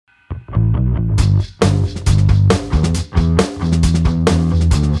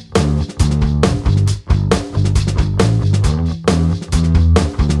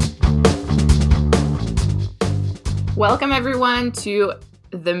Welcome everyone to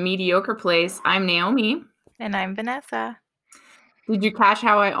the Mediocre Place. I'm Naomi. And I'm Vanessa. Did you catch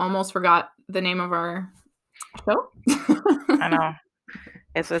how I almost forgot the name of our show? I know.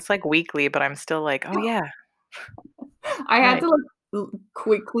 It's like weekly, but I'm still like, oh yeah. I had to like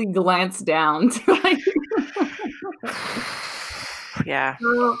quickly glance down to like Yeah.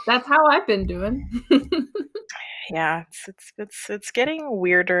 Well, that's how I've been doing. Yeah, it's getting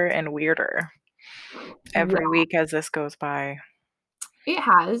weirder and weirder every week as this goes by. It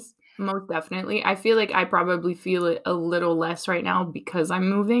has, most definitely. I feel like I probably feel it a little less right now because I'm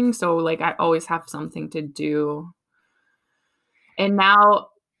moving, so like I always have something to do. And now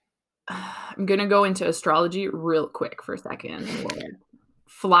I'm gonna go into astrology real quick for a second and we'll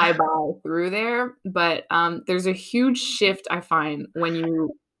fly by through there. But there's a huge shift I find when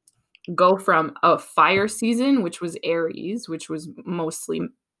you go from a fire season, which was Aries, which was mostly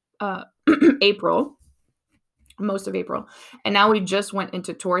April, most of April, and now we just went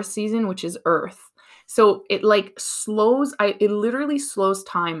into Taurus season, which is Earth. So it like it literally slows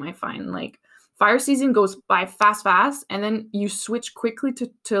time. I find like fire season goes by fast, and then you switch quickly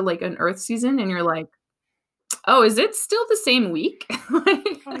to like an Earth season, and you're like, oh, is it still the same week?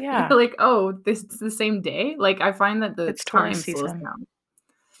 Oh yeah. Like, oh, this is the same day. Like I find that the It's time Taurus slows season. down.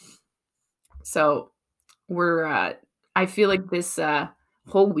 So we're I feel like this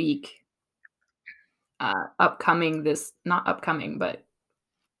whole week upcoming, this not upcoming, but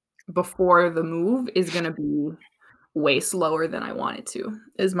before the move is going to be way slower than I want it to,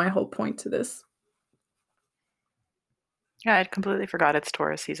 is my whole point to this. Yeah, I completely forgot it's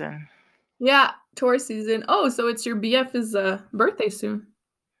Taurus season. Yeah, Taurus season. Oh, so it's your BF's birthday soon.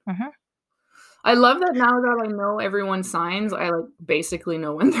 Mm-hmm. I love that now that I know everyone's signs, I like basically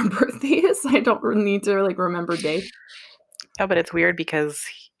know when their birthday is. I don't really need to like remember dates. No, but it's weird because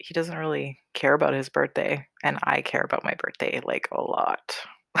he doesn't really care about his birthday, and I care about my birthday like a lot.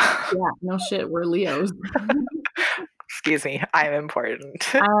 Yeah, no shit, we're Leos. Excuse me, I'm important.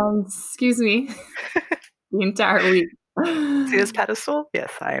 Excuse me. The entire week. See this pedestal?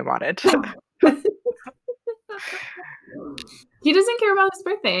 Yes, I am on it. He doesn't care about his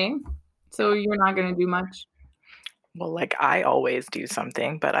birthday, so you're not gonna do much. Well, like I always do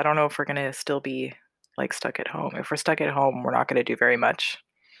something, but I don't know if we're gonna still be like stuck at home. If we're stuck at home, we're not gonna do very much.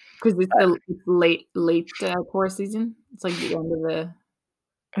 Because it's late Taurus season. It's like the end of the.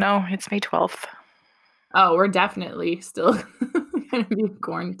 No, it's May 12th. Oh, we're definitely still gonna be in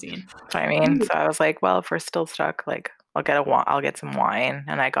quarantine. That's what I mean. So I was like, well, if we're still stuck, like I'll get some wine,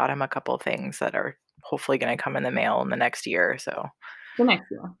 and I got him a couple of things that are hopefully gonna come in the mail in the next year. So The next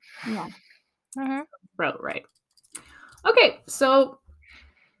year, yeah, mm-hmm. right. Okay, so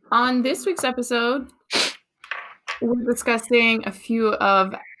on this week's episode, we're discussing a few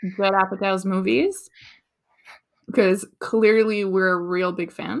of Judd Apatow's movies because clearly we're a real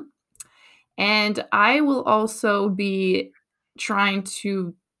big fan. And I will also be trying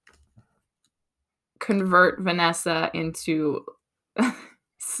to convert Vanessa into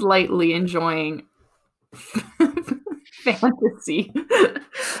slightly enjoying fantasy.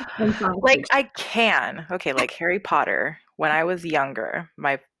 Like I can. Okay, like Harry Potter. When I was younger,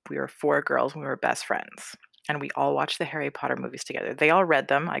 we were 4 girls and we were best friends. And we all watched the Harry Potter movies together. They all read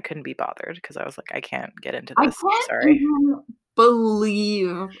them. I couldn't be bothered because I was like, I can't get into this. I can't Sorry. even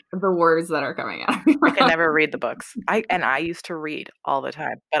believe the words that are coming out of your mouth. I can never read the books. I used to read all the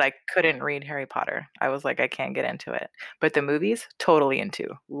time, but I couldn't read Harry Potter. I was like, I can't get into it. But the movies, totally into.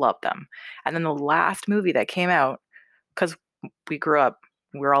 Love them. And then the last movie that came out, because we grew up,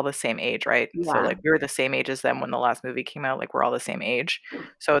 we're all the same age, right? Yeah. So like we were the same age as them when the last movie came out. Like we're all the same age.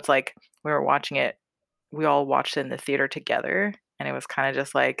 So it's like we were watching it. We all watched it in the theater together, and it was kind of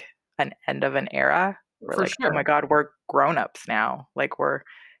just like an end of an era. We're For like, sure. oh my God, we're grown-ups now. Like we're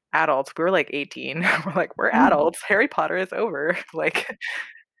adults. We were like 18. We're like, we're adults. Harry Potter is over. Like,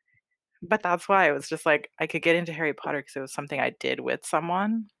 but that's why it was just like I could get into Harry Potter because it was something I did with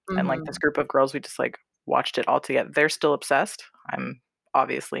someone. And like this group of girls, we just like watched it all together. They're still obsessed. I'm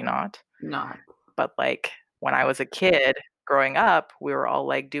obviously not. But like when I was a kid growing up, we were all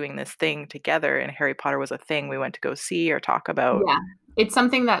like doing this thing together, and Harry Potter was a thing we went to go see or talk about. Yeah. It's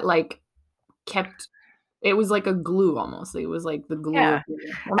something that like it was like a glue almost. It was like the glue. Yeah.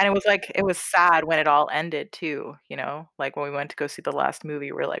 And it was sad when it all ended too, you know? Like when we went to go see the last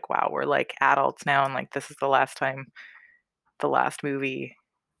movie, we're like, wow, we're like adults now, and like this is the last movie.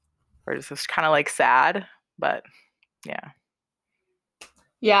 Or it's just kind of like sad, but yeah.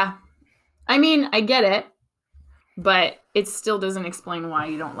 Yeah. I mean, I get it, but it still doesn't explain why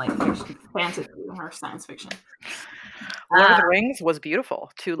you don't like fantasy or science fiction. Lord of Uh, the Rings was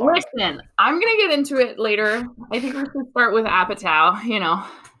beautiful. Too long. Listen, I'm gonna get into it later. I think we should start with Apatow, you know.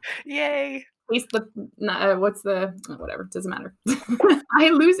 Yay. Taste the what's the whatever, doesn't matter. I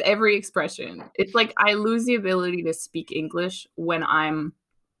lose every expression. It's like I lose the ability to speak English when I'm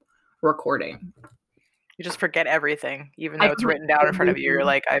recording. You just forget everything, even I though it's forget written down in front of you. You're everything.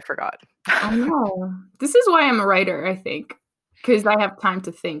 like, I forgot. I know. This is why I'm a writer, I think, because I have time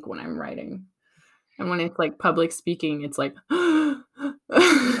to think when I'm writing. And when it's like public speaking, it's like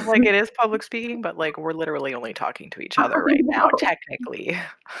Like, it is public speaking, but like we're literally only talking to each other I right now, know. technically.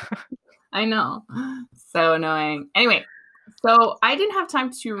 I know. So annoying. Anyway, so I didn't have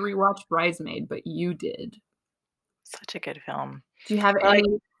time to rewatch Bridesmaid, but you did. Such a good film. Do you have But like,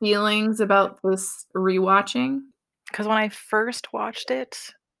 any feelings about this rewatching? because when I first watched it,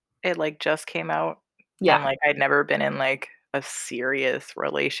 it like just came out, and Yeah, like I'd never been in like a serious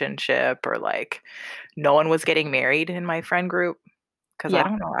relationship, or like no one was getting married in my friend group. Because I yeah.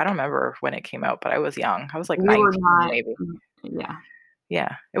 don't know, I don't remember when it came out, but I was young. I was like We were 19 not maybe. yeah.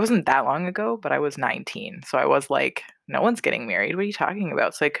 Yeah, it wasn't that long ago, but I was 19, so I was like, "No one's getting married, what are you talking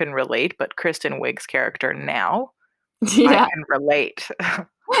about?" So I couldn't relate, but Kristen Wiig's character now, I Yeah. can relate.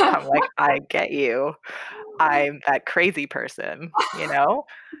 I'm like, "I get you. I'm that crazy person," you know?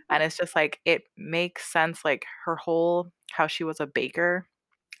 And it's just like, it makes sense, like, her whole how she was a baker,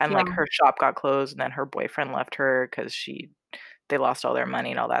 and, Yeah, like, her shop got closed, and then her boyfriend left her because they lost all their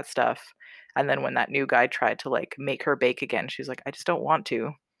money and all that stuff, and then when that new guy tried to, like, make her bake again, she's like, "I just don't want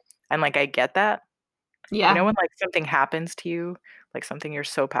to." And, like, I get that. You yeah, know when, like, something happens to you, like, something you're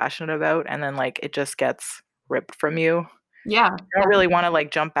so passionate about, and then, like, it just gets ripped from you? yeah, You don't really wanna,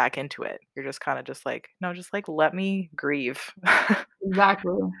 like, jump back into it. You're just kinda just like, "No, just, like, let me grieve."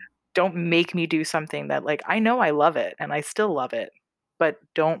 exactly. Don't make me do something that, like, I know I love it, and I still love it, but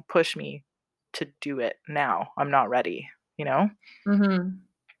don't push me to do it now. I'm not ready, you know? Mhm.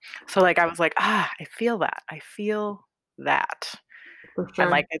 So, like, I was like, "Ah, I feel that. I feel that." For And,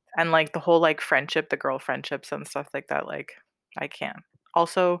 sure. like, the whole, like, friendship, the girl friendships and stuff like that, like, I can't.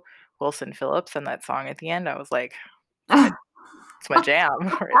 Also, Wilson Phillips and that song at the end, I was like, it's my jam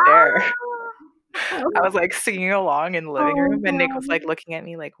right there. I was, like, singing along in the living Oh room, and Nick was, god. like, looking at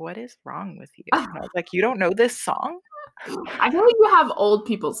me like, "What is wrong with you?" And I was like, "You don't know this song?" I feel like you have old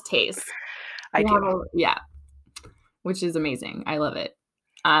people's taste. I You do. have a yeah, which is amazing. I love it.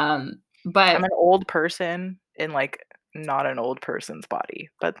 I'm But an old person in, like, not an old person's body,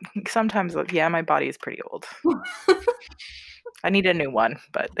 but sometimes, like, yeah, my body is pretty old. I need a new one,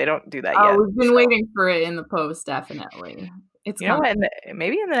 but they don't do that oh, yet, we've been so waiting for it in the post, definitely. It's you know coming. what?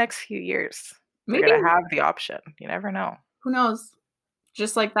 Maybe in the next few years, they're Maybe, gonna have the option. You never know. who knows?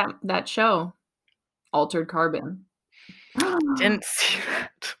 Just like that show, Altered Carbon. Didn't see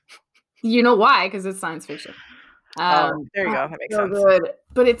that. You know why? 'Cause it's science fiction. Oh, there you Oh, go. it's That makes so sense. good,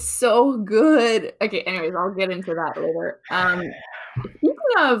 but it's so good. Okay, anyways, I'll get into that later. Speaking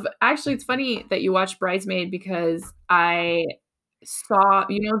of actually, it's funny that you watched Bridesmaid because I saw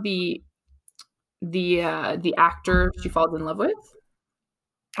the actor she falls in love with?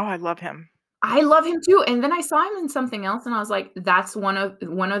 Oh, I love him. I love him too, and then I saw him in something else, and I was like, that's one of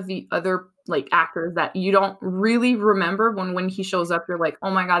the other, like, actors that you don't really remember when he shows up, you're like,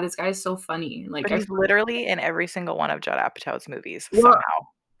 "Oh my god, this guy is so funny." But Like, he's literally in every single one of Judd Apatow's movies well, somehow,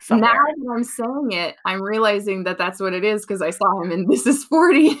 now somewhere. that I'm saying it, I'm realizing that that's what it is because I saw him in This Is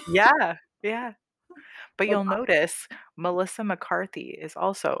 40. Yeah, yeah. But Like, you'll notice Melissa McCarthy is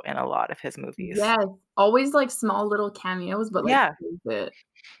also in a lot of his movies. yes, always, like, small little cameos, but, like, Yeah, it.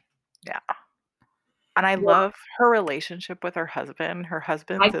 yeah. And I Yeah, love her relationship with her husband. Her I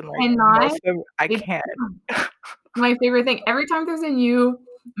husband's in, like, cannot most of I it's can't. my favorite thing. Every time there's a new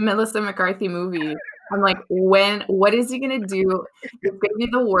Melissa McCarthy movie, I'm like, what is he gonna do? It's gonna be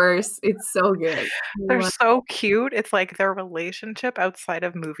the worst. It's so good. They're What so cute. It's like their relationship outside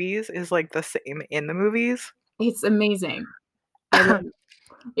of movies is, like, the same in the movies. it's amazing. I love it.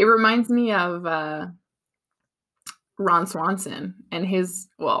 It reminds me of, Ron Swanson and his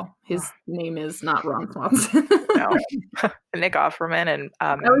name is not Ron Swanson. No. Nick Offerman and,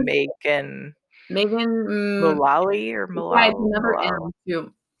 I was Megan Megan, Mullally or yeah, it's another Mullal. M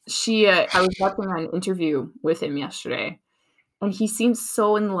too. I was watching an interview with him yesterday, and he seems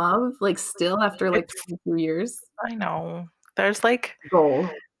so in love, like, still after, like, It's 22 years. I know. There's, Goal.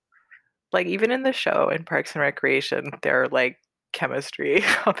 even in the show, in Parks and Recreation, their, like, chemistry,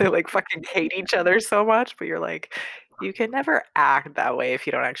 how they, like, fucking hate each other so much, but you're like, you can never act that way if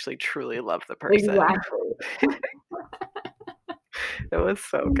you don't actually truly love the person. Exactly. It was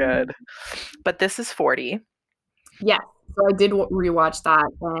so good. But This Is 40. Yes, so I did rewatch that,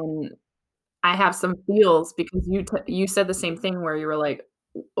 and I have some feels because you said the same thing where you were like,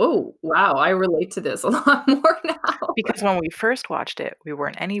 "Oh, wow, I relate to this a lot more now." Because when we first watched it, we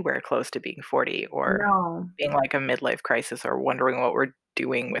weren't anywhere close to being 40 or No. being like a midlife crisis or wondering what we're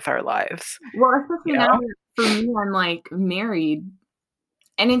doing with our lives, Well, you especially now know? that for me, I'm, like, married,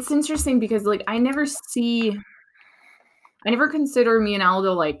 and it's interesting because, like, I never consider me and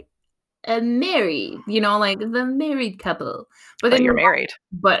Aldo, like, married, like, the married couple, but But then you're you married.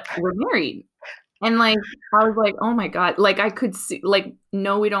 but we're married, and, like, I was like, "Oh my god," like, I could see like,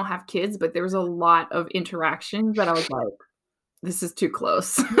 no, we don't have kids, but there was a lot of interactions that I was like, "This is too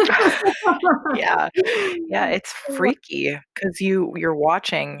close." Yeah. Yeah, it's freaky because you're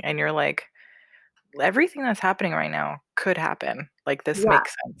watching and you're like, "Everything that's happening right now could happen. Like, this Yeah,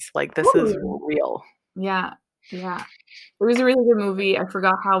 makes sense. Like, this is totally. real." Yeah, yeah. It was a really good movie, I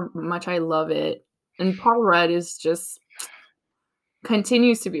forgot how much I love it, and Paul Rudd is just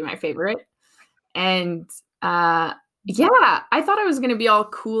continues to be my favorite, and, uh, yeah, I thought I was gonna be all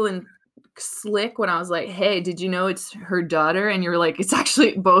cool and slick when I was like, "Hey, did you know it's her daughter?" And you were like, "It's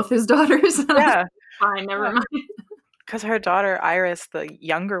actually both his daughters." And I was Yeah. like, "Fine, never Yeah. mind." 'Cause her daughter, Iris, the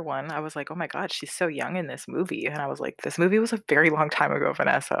younger one, I was like, "Oh my god, she's so young in this movie," and I was like, "This movie was a very long time ago,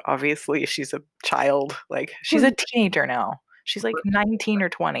 Vanessa. Obviously, she's a child, like, she's a teenager now. She's, like, 19 or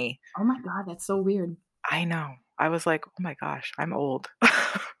 20." Oh my god, that's so weird. I know. I was like, "Oh my gosh, I'm old."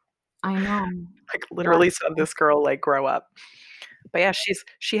 I know. Like, That's literally saw this girl, like, grow up. But yeah,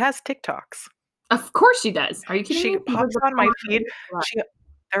 she has TikToks. Of course she does. Are you kidding She me? She was pops the on my feed. first. She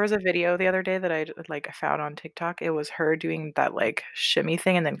There was a video the other day that I found on TikTok. It was her doing that, like, shimmy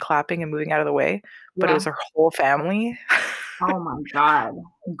thing and then clapping and moving out of the way, but it Yeah. was her whole family. Oh my god.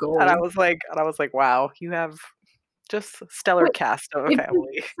 And I Goals. was like, "Wow, you have just stellar But cast of a it's just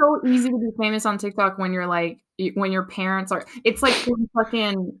family." so easy to be famous on TikTok when you're like when your parents are it's like when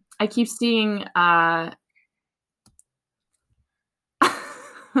fucking I keep seeing,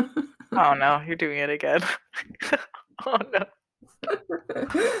 Oh, no, you're doing it again. Oh, no.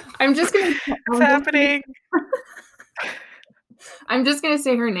 I'm just gonna It's happening. I'm just gonna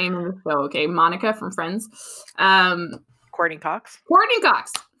say her name in the show, okay? Monica from Friends. Courtney Cox? Courtney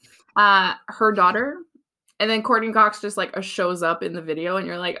Cox, her daughter, and then Courtney Cox just, like, shows up in the video, and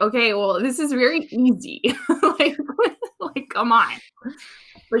you're like, "Okay, well, this is very easy." Like, like, come on.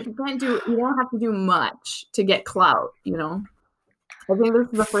 Like, you don't have to do much to get clout, you know? I think this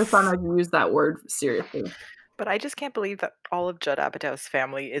is the first time I've used that word seriously. But I just can't believe that all of Judd Apatow's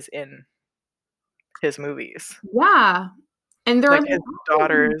family is in his movies. Yeah, and they're Like, like, his "Oh,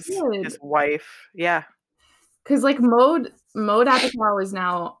 daughters, good." his wife. Yeah. 'Cause, like, Maude Apatow is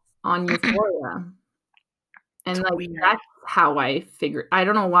now on Euphoria, and, It's like, weird. that's how I figured I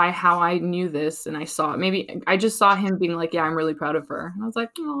don't know how I knew this and I saw it. Maybe I just saw him being like, "Yeah, I'm really proud of her." And I was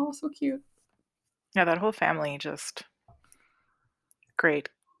like, "Oh, so cute." Yeah, that whole family just great.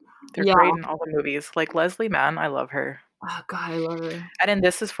 They're Yeah. great in all the movies. Like, Leslie Mann, I love her. Oh god, I love her. And in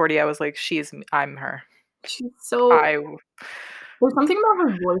This Is 40, I was like, I'm her." She's so I there's something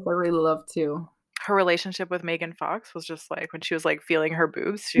about her voice I really love too. Her relationship with Megan Fox was just like when she was, like, feeling her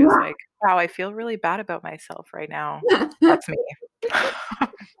boobs, she was Yeah. like, "Wow, I feel really bad about myself right now." That's me. I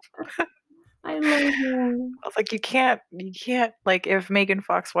I love her. was like, "You can't" like, if Megan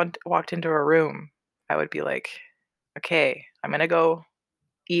Fox walked into a room, I would be like, "Okay, I'm gonna go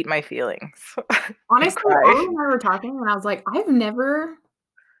eat my feelings and Honestly, cry." Ollie and I were talking, and I was like, "I've never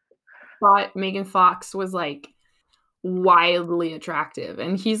thought Megan Fox was, like, wildly attractive,"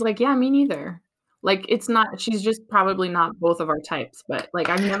 and he's like, "Yeah, me neither." Like, it's not she's just probably not both of our types, but, like,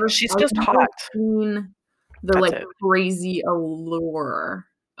 She's I've just never hot. seen the, That's like, it. crazy allure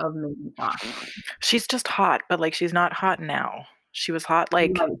of Megan Fox. She's just hot, but, like, she's not hot now. She was hot,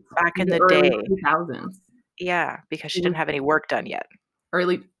 like, Right. back in The the early day. 2000s. Yeah, because She she was didn't have any work done yet.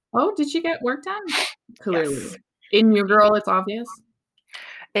 early Oh, did she get work done? Yes. Clearly. In New Girl, it's obvious.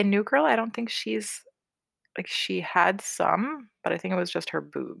 In New Girl, I don't think she had some, but I think it was just her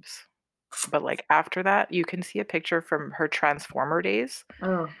boobs. But, like, after that, you can see a picture from her Transformer days,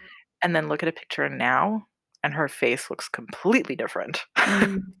 Oh. and then look at a picture now, and her face looks completely different.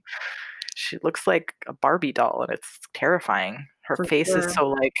 Mm, She looks like a Barbie doll, and it's terrifying. Her for face is sure. so,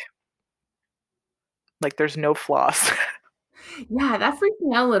 like, there's no flaws. Yeah, that freaks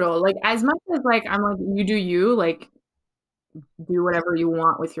me out a little, like, as much as, like, I'm like, "You do you," like, do whatever you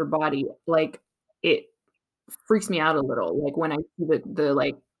want with your body, like, it freaks me out a little, like, when I see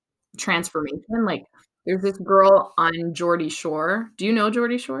like, transformation, like, there's this girl on Geordie Shore. Do you know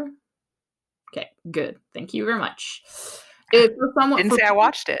Geordie Shore? Okay, good, thank you very much. For Didn't for say I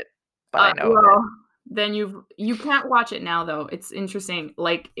watched it, but I know of it. well, then you can't watch it now though. It's interesting.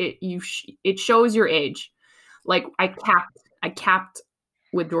 Like it shows your age. Like I capped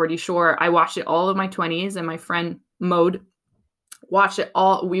with Geordie Shore. I watched it all of my 20s, and my friend Mode watched it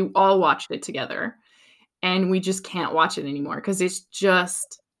all. We all watched it together, and we just can't watch it anymore because it's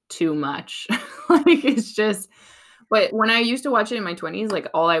just too much. Like it's just. But when I used to watch it in my 20s, like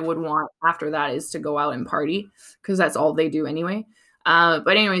all I would want after that is to go out and party because that's all they do anyway.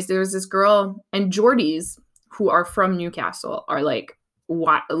 But anyways, there was this girl and Geordies who are from Newcastle are like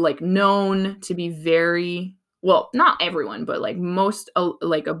known to be very well, not everyone, but like most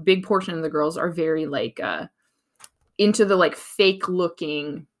like a big portion of the girls are very like into the like fake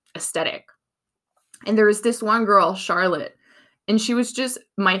looking aesthetic. And there was this one girl, Charlotte, and she was just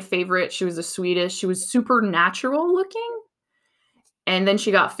my favorite. She was the sweetest. She was super natural looking. And then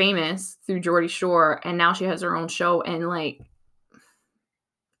she got famous through Geordie Shore, and now she has her own show. And like,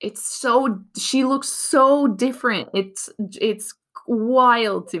 she looks so different. It's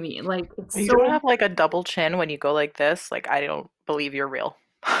wild to me. Like, it's You so, don't have like a double chin when you go like this. Like, I don't believe you're real.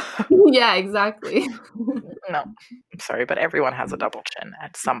 yeah, exactly. No, I'm sorry, but everyone has a double chin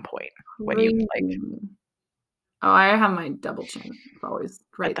at some point when you like. Crazy. Oh, I have my double chin. It's always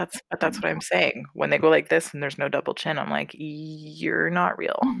But right. that's what I'm saying. When they go like this and there's no double chin, I'm like, you're not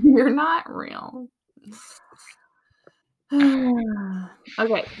real. You're not real.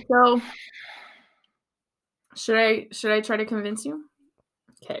 Okay, so should I try to convince you?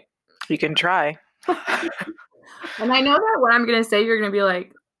 Okay. You can try. And I know that what I'm gonna say, you're gonna be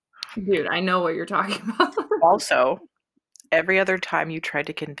like, dude, I know what you're talking about. Also, every other time you tried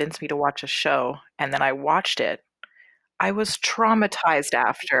to convince me to watch a show and then I watched it, I was traumatized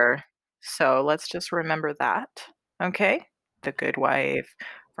after. So let's just remember that. Okay? The Good Wife,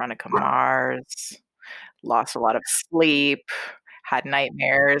 Veronica Mars, lost a lot of sleep, had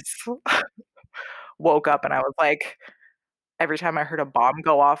nightmares, woke up and I was like, every time I heard a bomb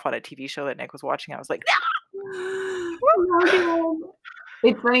go off on a TV show that Nick was watching, I was like,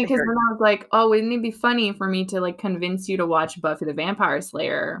 It's funny I because heard then I was like, oh, wouldn't it be funny for me to like convince you to watch Buffy the Vampire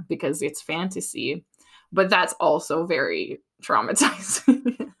Slayer because it's fantasy? But that's also very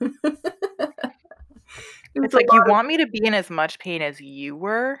traumatizing. It's it's a like you lot want me to be in as much pain as you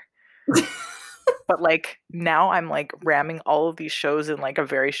were, but like now I'm like ramming all of these shows in like a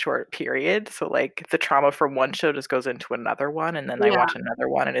very short period. So like the trauma from one show just goes into another one and then I yeah. watch another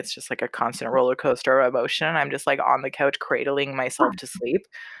one and it's just like a constant roller coaster of emotion. I'm just like on the couch cradling myself to sleep.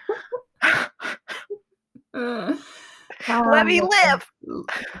 Uh, Let me live.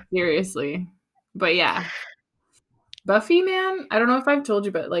 seriously. But yeah. Buffy, man, I don't know if I've told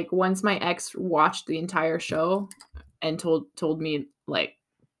you, but like once my ex watched the entire show and told me like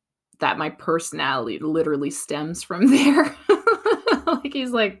that my personality literally stems from there. Like he's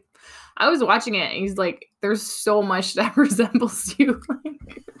like, I was watching it and he's like, there's so much that resembles you.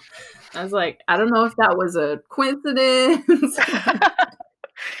 I was like, I don't know if that was a coincidence.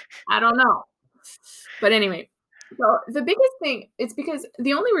 I don't know. But anyway, so the biggest thing, it's because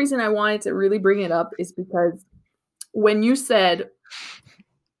the only reason I wanted to really bring it up is because when you said,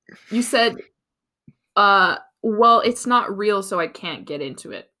 well, it's not real, so I can't get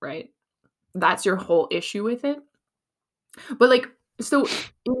into it, right? That's your whole issue with it. But like, so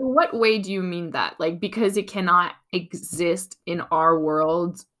in what way do you mean that? Like, because it cannot exist in our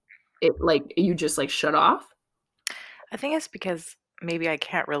world, it like you just like shut off? I think it's because maybe I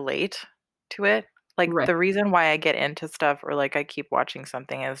can't relate to it. Like Right. the reason why I get into stuff or like I keep watching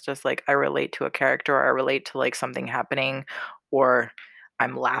something is just like I relate to a character or I relate to like something happening or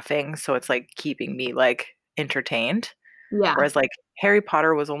I'm laughing. So it's like keeping me like entertained. Yeah. Whereas like Harry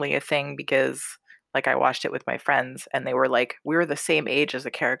Potter was only a thing because like I watched it with my friends and they were like, we were the same age as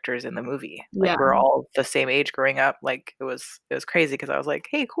the characters in the movie. Like Yeah. we're all the same age growing up. Like it was crazy because I was like,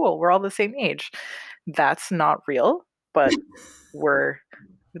 hey, cool, we're all the same age. That's not real, but we're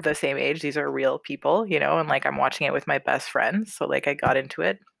the same age. These are real people, and like I'm watching it with my best friends. So like I got into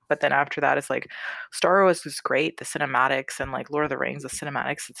it. But then after that, it's like Star Wars was great. The cinematics and like Lord of the Rings, the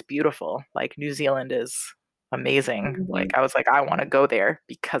cinematics, it's beautiful. Like New Zealand is amazing. Like Amazing. I was like, I want to go there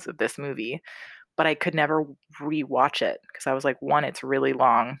because of this movie. But I could never rewatch it because I was like, one, it's really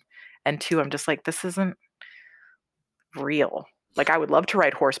long. And two, I'm just like, this isn't real. Like I would love to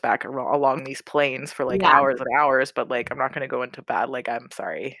ride horseback along these plains for like Yeah. hours and hours, but like I'm not going to go into bad. Like I'm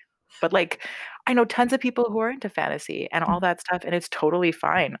sorry. But like I know tons of people who are into fantasy and all that stuff and it's totally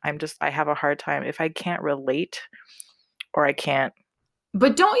fine. I have a hard time if I can't relate or I can't.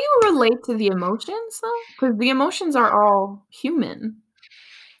 But don't you relate to the emotions though? Because the emotions are all human.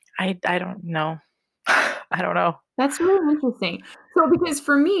 I don't know. I don't know. That's really interesting. So because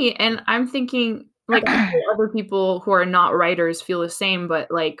for me, and I'm thinking like, I'm sure other people who are not writers feel the same,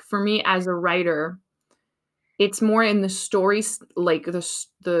 but, like, for me as a writer, it's more in the stories, like,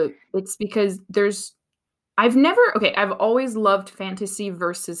 it's because I've always loved fantasy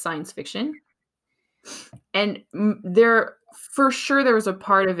versus science fiction, and there for sure there was a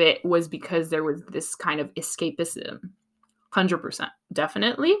part of it was because there was this kind of escapism, 100%,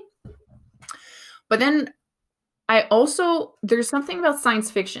 definitely. But then there's something about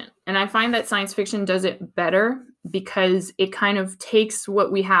science fiction, and I find that science fiction does it better because it kind of takes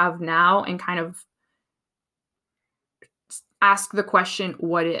what we have now and kind of ask the question,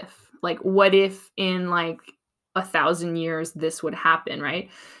 what if? Like, what if in like 1,000 years this would happen, right?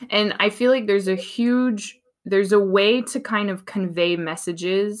 And I feel like there's a way to kind of convey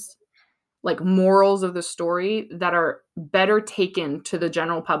messages, like morals of the story that are better taken to the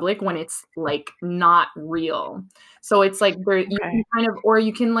general public when it's like not real. So it's like you Okay. can kind of, or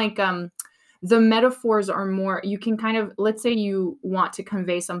you can like the metaphors are more, you can kind of, let's say you want to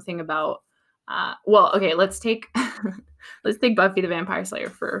convey something about well, okay, let's take let's take Buffy the Vampire Slayer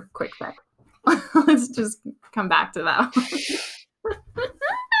for a quick sec. Let's just come back to that. I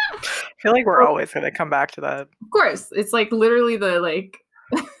feel like we're always going to come back to that. Of course, it's like literally the like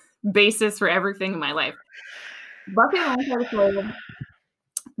basis for everything in my life. Buffy the Vampire Slayer,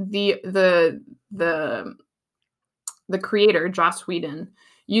 the the creator Joss Whedon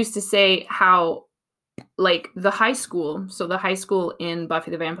used to say how like the high school, so the high school in Buffy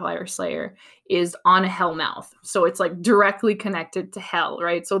the Vampire Slayer is on a hell mouth, so it's like directly connected to hell,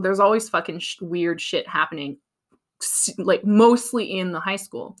 right? So there's always fucking weird shit happening, like mostly in the high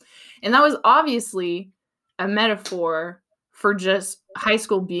school, and that was obviously a metaphor for just high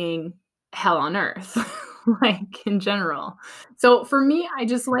school being hell on earth. Like in general. So for me, I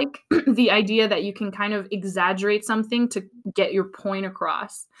just like the idea that you can kind of exaggerate something to get your point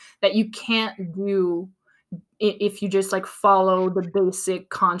across that you can't do if you just like follow the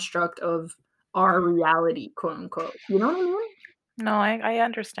basic construct of our reality, quote unquote. You know what I mean? No, I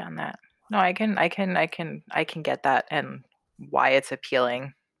understand that. No, I can get that and why it's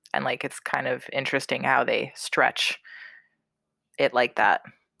appealing, and like it's kind of interesting how they stretch it like that.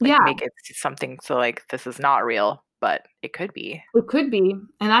 Like Yeah, make it something so like this is not real, but it could be. it could be.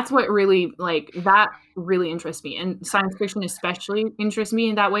 And that's what really like that really interests me. And science fiction especially interests me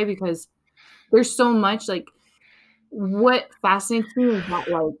in that way because there's so much like what fascinates me is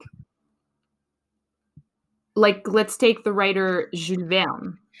that like let's take the writer Jules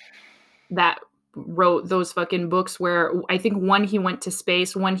Verne that wrote those fucking books where I think one he went to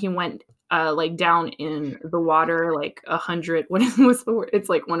space, one he went like down in the water, like 100. What's the word? It's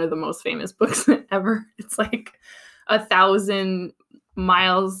like one of the most famous books ever. It's like 1,000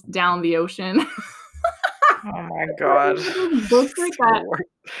 miles down the ocean. Oh my god. Books like that.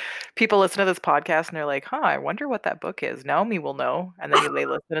 People listen to this podcast and they're like, "Huh, I wonder what that book is. Naomi will know." And then they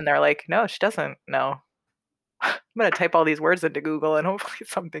listen and they're like, "No, she doesn't know." I'm gonna type all these words into Google and hopefully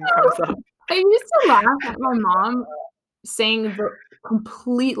something comes up. I used to laugh at my mom saying the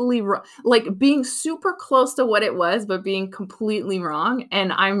completely wrong, like being super close to what it was, but being completely wrong.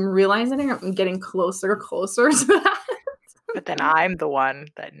 And I'm realizing I'm getting closer to that. But then I'm the one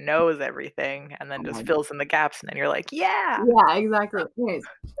that knows everything and then Oh my just God. fills in the gaps, and then you're like, "Yeah." Yeah, exactly. Anyways,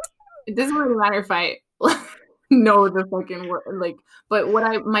 it doesn't really matter if I know the fucking word, like, but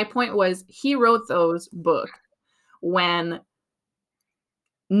my point was he wrote those books when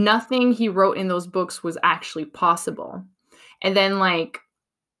nothing he wrote in those books was actually possible. And then like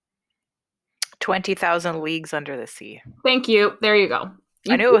 20,000 Leagues Under the Sea. thank you. There you go.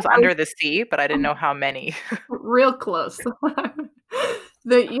 I You knew it was under the sea, but I didn't know how many. real close.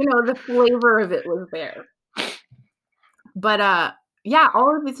 The flavor of it was there. But yeah,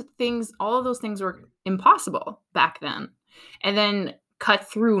 all of those things were impossible back then. And then cut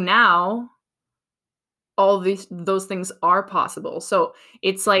through now, all those things are possible. So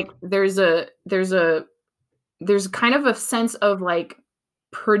it's like there's kind of a sense of like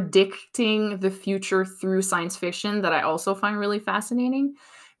predicting the future through science fiction that I also find really fascinating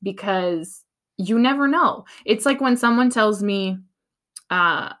because you never know. It's like when someone tells me,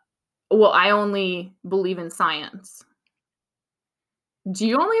 well, I only believe in science. Do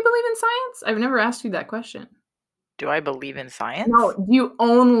you only believe in science? I've never asked you that question. Do I believe in No, science? do you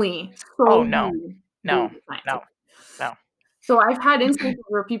only Oh, no. solely believe No. in science? No. Okay. No. So I've had instances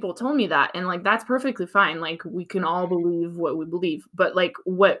where people told me that, and like that's perfectly fine. Like we can all believe what we believe, but like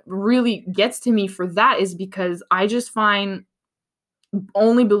what really gets to me for that is because I just find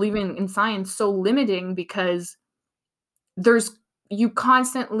only believing in science so limiting because there's we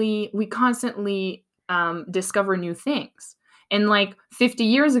constantly discover new things, And like 50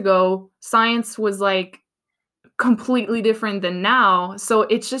 years ago, science was like completely different than now. So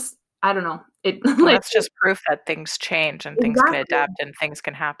it's just, I don't know. It Well, like that's just proof that things change and things can exactly. adapt and things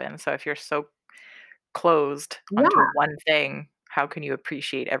can happen. So if you're so closed onto Yeah. one thing, how can you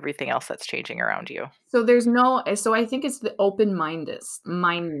appreciate everything else that's changing around you? So there's no so I think it's the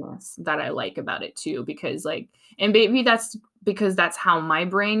mindedness that I like about it too, because like and maybe that's because that's how my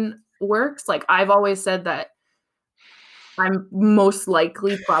brain works. Like I've always said that I'm most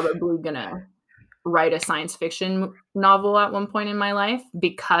likely probably gonna write a science fiction novel at one point in my life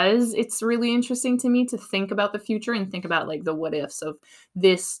because it's really interesting to me to think about the future and think about like the what ifs of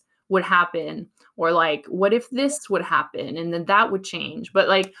this would happen or like what if this would happen and then that would change. But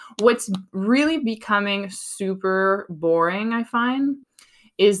like what's really becoming super boring, I find,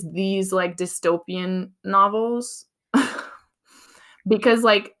 is these like dystopian novels because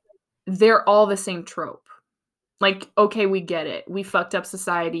like they're all the same trope. Like, okay, we get it. We fucked up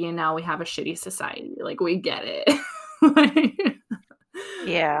society and now we have a shitty society. Like, we get it. Like,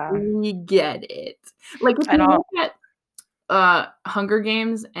 Yeah. we get it. Like, if I you don't look at, Hunger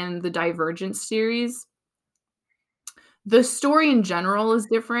Games and the Divergent series, the story in general is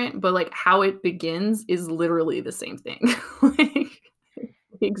different, but, like, how it begins is literally the same thing. Like,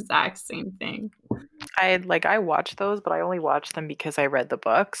 the exact same thing. I watch those, but I only watch them because I read the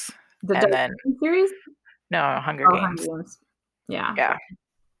books, The and then Divergent series? no, Hunger Oh, Hunger Games. Games. Yeah. Yeah,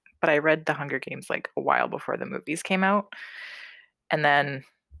 but I read the Hunger Games, like, a while before the movies came out, and then,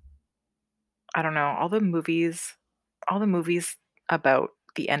 I don't know, all the movies about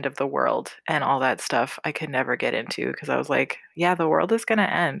the end of the world and all that stuff, I could never get into because I was like, "Yeah, the world is gonna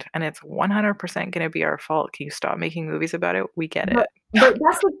end, and it's 100% gonna be our fault. Can you stop making movies about it? We get But it." but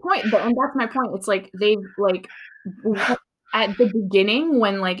that's the point, but and that's my point. It's like they've like w at the beginning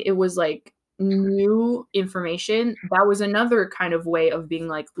when, like, it was, like, new information, that was another kind of way of being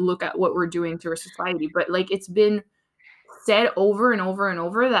like, "Look at what we're doing to our society," but, like, it's been said over and over and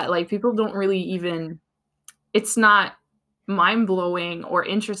over that, like, people don't really even it's not mind-blowing or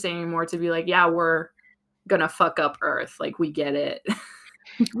interesting anymore to be like, "Yeah, we're gonna fuck up Earth, like, we get it."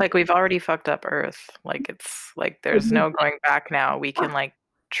 Like, we've already fucked up Earth, like, it's like, there's no going back now. We can, like,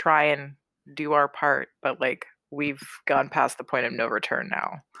 try and do our part, but, like, we've gone past the point of no return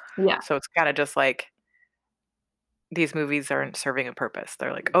now. Yeah. So it's kinda just like these movies aren't serving a purpose.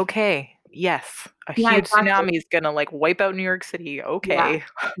 They're like, "Okay, yes, a Yeah, huge exactly. tsunami is gonna, like, wipe out New York City. Yeah, Okay.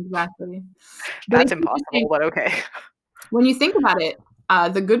 exactly. But That's it's interesting impossible, but okay." when you think about it,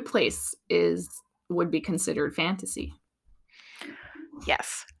 The Good Place is would be considered fantasy.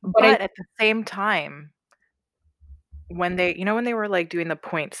 Yes, But I but at the same time, when when they were, like, doing the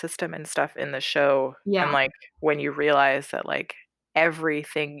point system and stuff in the show, and, yeah, like, when you realize that, like,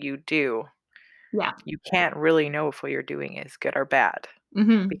 everything you do, yeah, you can't really know if what you're doing is good or bad.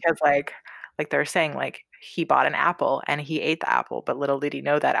 mhm, Because, like they're saying, like, he bought an apple and he ate the apple, but little did he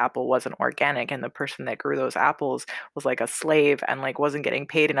know that apple wasn't organic, and the person that grew those apples was, like, a slave and, like, wasn't getting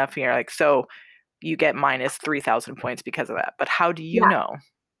paid enough, and you're like, "So, you get minus 3,000 points because of that." But how do you yeah, know?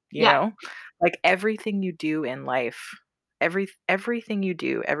 You yeah, know? Like, everything you do in life, everything you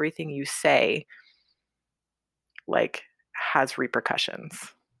do, everything you say, like, has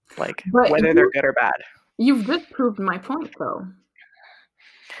repercussions, like, but whether they're good or bad. you've just proved my point though,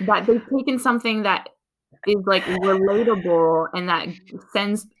 that they've taken something that is, like, relatable and that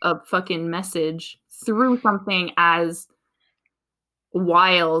sends a fucking message through something as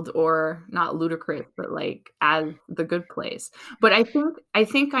wild or not ludicrous, but, like, as The Good Place. But I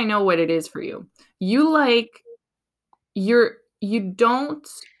think I know what it is for you. You like you don't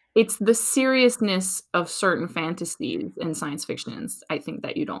it's the seriousness of certain fantasies and science fictions, I think,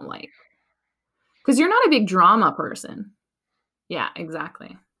 that you don't like, because 'cause you're not a big drama person. Yeah,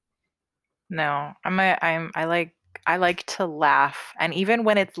 exactly. No, I like to laugh, and even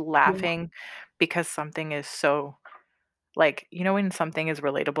when it's Yeah, laughing because something is so like, when something is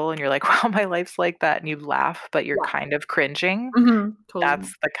relatable and you're like, "Wow, my life's like that," and you laugh, but you're yeah. kind of cringing, Mhm, totally.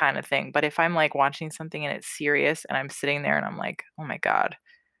 that's the kinda thing. But if I'm, like, watching something and it's serious and I'm sitting there and I'm like, "Oh my god,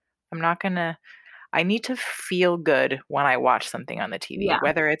 I'm not gonna." I need to feel good when I watch something on the TV, Yeah,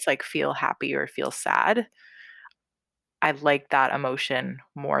 whether it's, like, feel happy or feel sad. I like that emotion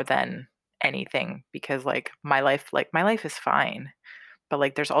more than anything because, my life is fine, but,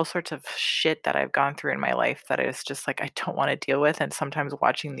 like, there's all sorts of shit that I've gone through in my life that is just, like, I don't wanna deal with, and sometimes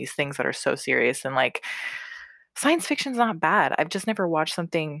watching these things that are so serious and, like, science fiction's not bad. I've just never watched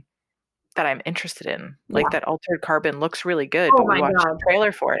something that I'm interested in. Like, yeah. that Altered Carbon looks really good, Oh but we my watched a god,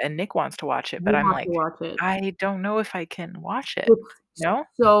 trailer for it, and Nick wants to watch it, but you I'm have to like, watch it. "I don't know if I can watch it." It's You know?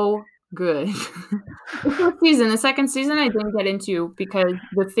 so good. The first season, the second season I didn't get into because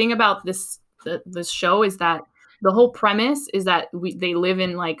the thing about this show is that the whole premise is that they live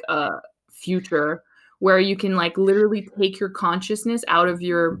in like a future where you can like literally take your consciousness out of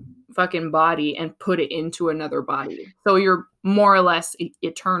your fucking body and put it into another body. So you're more or less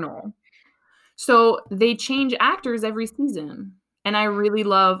eternal. So they change actors every season. And I really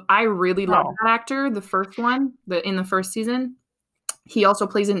love Oh, that actor, the first one, in the first season. He also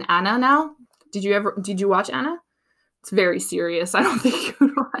plays in Anna now. Did you watch Anna? It's very serious. I don't think you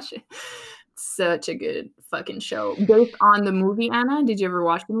would watch it. Such a good fucking show. Based on the movie Anna. Did you ever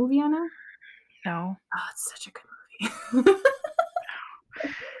watch the movie Anna? no. Oh, it's such a good movie.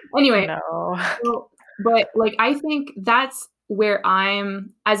 Anyway, No. well, but like I think that's where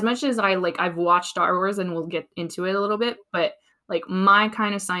I'm as much as I've watched Star Wars and we'll get into it a little bit, but like my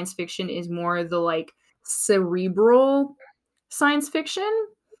kind of science fiction is more the like cerebral science fiction.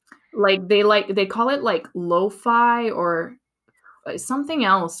 They call it like lo-fi or something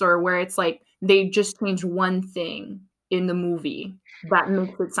else, or where it's like they just change one thing in the movie that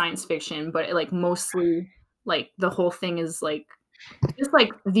makes it science fiction, but like mostly like the whole thing is like just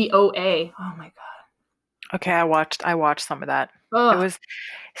like the OA. Oh my Okay, I watched some of that. It god. was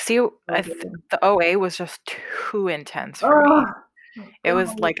see, So good. the OA was just too intense for Oh me. my It was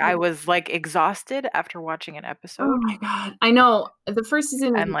god. like I was like exhausted after watching an Oh episode my god. I know the first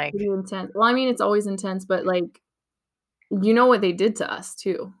season and is like, pretty intense. Well, I mean, it's always intense, but like you know what they did to us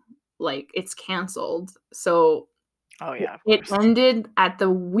too. Like it's canceled. So oh yeah, of it course. ended at the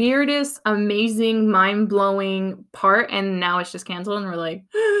weirdest, amazing, mind-blowing part, and now it's just canceled, and we're like,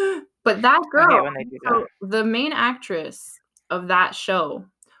 but that I hate girl, when they do that. so the main actress of that show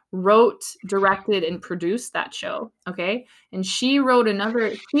wrote, directed, and produced that show, okay? And she's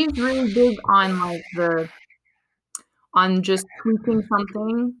really big on like on just tweaking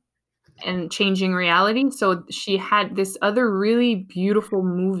something and changing reality. So she had this other really beautiful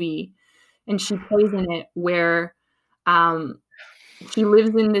movie, and she plays in it where um she lives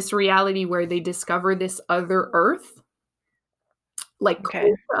in this reality where they discover this other Earth, like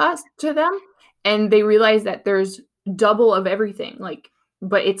Okay. close to them, and they realize that there's double of everything, like,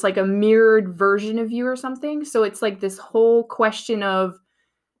 but it's like a mirrored version of you or something. So it's like this whole question of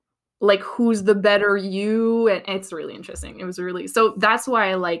like who's the better you, and it's really interesting. It was really so that's why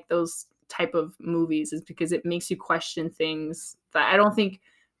I like those type of movies is because it makes you question things that I don't think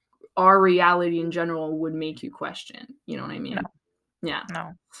our reality in general would make you question. You know what I No, mean? Yeah.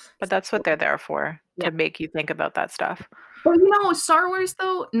 no. But that's what they're there for, Yeah. to make you think about that stuff. But, Star Wars,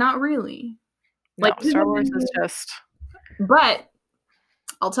 though, not really. No, Like, Star Wars is just but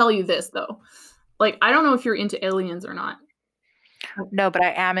I'll tell you this, though. Like, I don't know if you're into aliens or not. no, but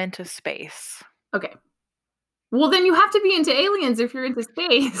I am into space. Okay. Well, then you have to be into aliens if you're into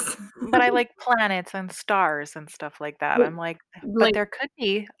space. But I like planets and stars and stuff like that. I'm like, but Like, there could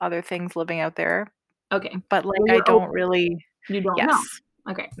be other things living out there, okay. but like So I you're don't open. really. You don't know. Yes.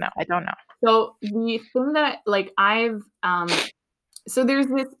 Okay. No, I don't know. So the thing that so there's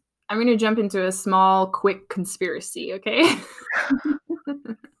this I'm gonna jump into a small, quick conspiracy, okay?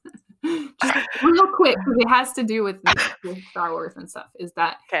 Just real quick, because it has to do with Star Wars and stuff, is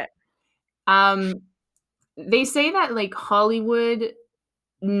that Okay. um they say that like Hollywood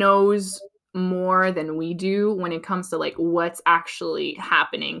knows more than we do when it comes to like what's actually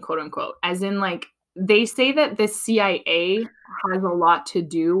happening, quote unquote. As in like they say that the CIA has a lot to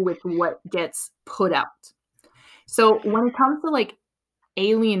do with what gets put out. So when it comes to like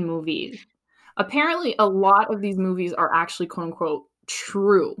alien movies, apparently a lot of these movies are actually quote unquote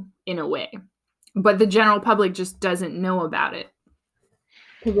true in a way. But the general public just doesn't know about it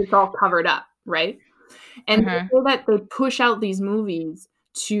because it's all covered up, right? And they Mhm. say that they push out these movies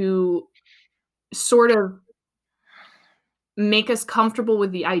to sort of make us comfortable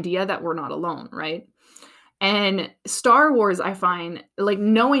with the idea that we're not alone, right? And Star Wars, I find like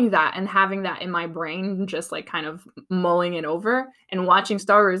knowing that and having that in my brain, just like kind of mulling it over and watching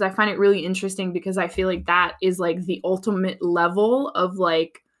Star Wars, I find it really interesting because I feel like that is like the ultimate level of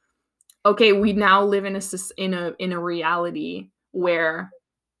like, okay, we now live in a reality where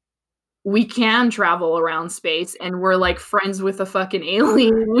we can travel around space and we're like friends with a fucking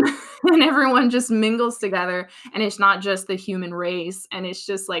alien and everyone just mingles together and it's not just the human race and it's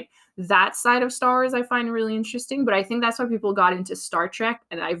just like that side of Star Wars I find really interesting, but I think that's why people got into Star Trek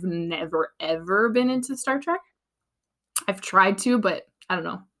and I've never ever been into Star Trek. I've tried to, but I don't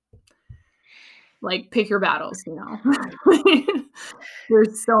know. Like pick your battles.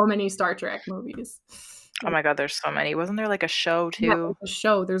 There's so many Star Trek movies. Oh my god, there's so many. Wasn't there like a show Yeah, too? there's a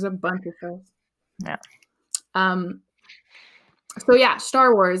show. There's a bunch of shows. Yeah. Um So yeah,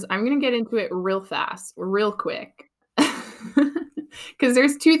 Star Wars. I'm gonna get into it real fast, real quick, because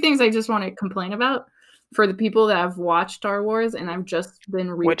there's two things I just want to complain about for the people that have watched Star Wars, and I've just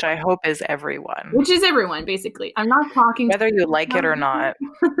been Which I hope is everyone, which is everyone basically. I'm not talking whether you like it or to not.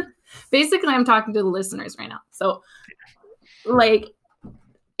 basically I'm talking to the listeners right now. So like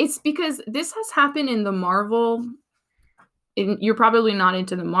it's because this has happened in the Marvel. You're probably not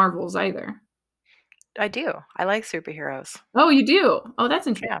into the Marvels either. I do. I like superheroes. Oh, you do? Oh, that's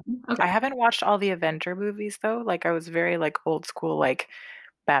Yeah. interesting. Okay. I haven't watched all the Avenger movies though. Like I was very like old school, like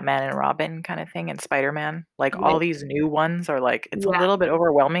Batman and Robin kind of thing, and Spider-Man. Like all Right. these new ones are like it's a Yeah. little bit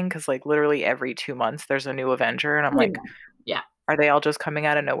overwhelming because like literally every 2 months there's a new Avenger, and I'm Pretty like, much. Yeah. are they all just coming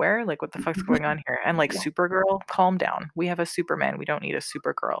out of nowhere? Like what the fuck's going on here? And like Yeah. Supergirl, calm down. We have a Superman. We don't need a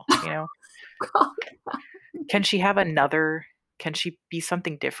Supergirl, you know? Can she have another can she be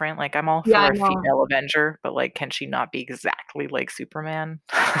something different? Like I'm all Yeah, I for a know. female Avenger, but like can she not be exactly like Superman?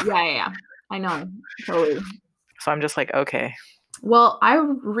 Yeah, yeah, yeah. I know. Totally. So I'm just like, okay. Well, I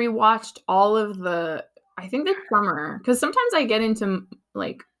rewatched all of the I think this summer because sometimes I get into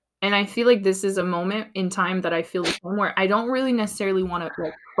like and I feel like this is a moment in time that I feel the same where I don't really necessarily want to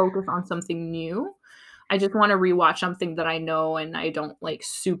like focus on something new. I just want to rewatch something that I know and I don't like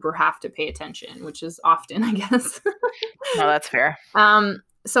super have to pay attention, which is often, I guess. No, that's fair.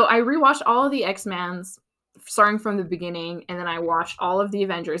 So I rewatched all of the X-Men's starting from the beginning, and then I watched all of the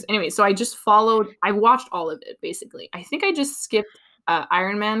Avengers. Anyway, so I watched all of it basically. I think I just skipped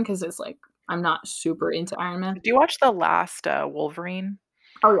Iron Man because it's like I'm not super into Iron Man. Did you watch the last Wolverine?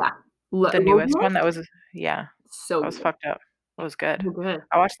 Oh yeah, The newest Logan, one? That was yeah, so that was good, fucked up. It was good. so good.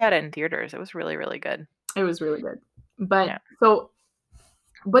 I watched that in theaters. It was really, really good. It was really good. But Yeah. so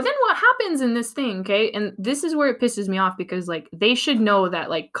but then what happens in this thing, okay? And this is where it pisses me off because like they should know that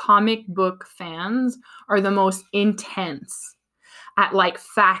like comic book fans are the most intense at like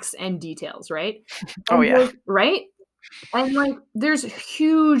facts and details, right? Oh yeah. Right? And like there's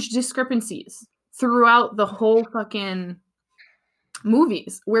huge discrepancies throughout the whole fucking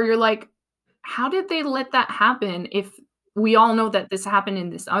movies where you're like, how did they let that happen if we all know that this happened in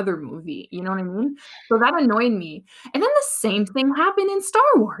this other movie? You know what I mean? So that annoyed me. And then the same thing happened in Star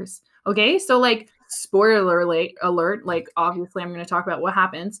Wars. Okay. So like spoiler alert, like obviously I'm gonna talk about what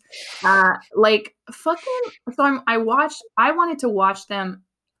happens. Like fucking so I wanted to watch them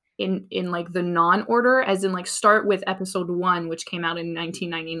in like the non-order, as in like start with episode 1, which came out in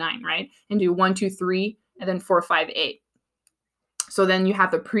 1999, right? And do 1, 2, 3, and then 4, 5, 8. So then you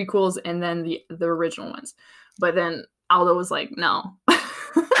have the prequels and then the original ones. But then Aldo was like, no.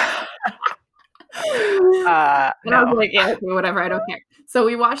 And I was No. like, yeah, okay, whatever, I don't care. So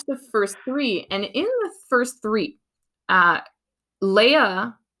we watched the first 3, and in the first 3, uh,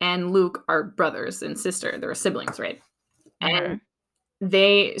 Leia and Luke are brothers and sister. They're siblings, right? And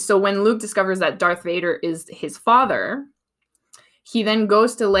Mhm. so when Luke discovers that Darth Vader is his father, he then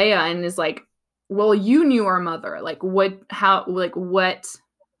goes to Leia and is like, "Well, you knew our mother. Like,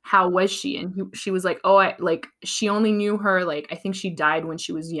 how was she?" And she was like, "Oh, I like she only knew her. Like, I think she died when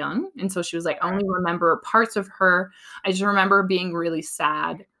she was young, and so she was like, I only remember parts of her. I just remember being really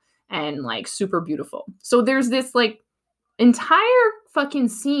sad and like super beautiful." So there's this like entire fucking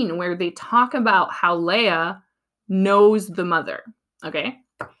scene where they talk about how Leia knows the mother. Okay.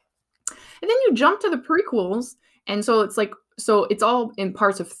 And then you jump to the prequels, and so it's like so it's all in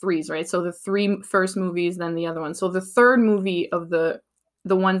parts of threes, right? So the 3 first movies, then the other one. So the third movie of the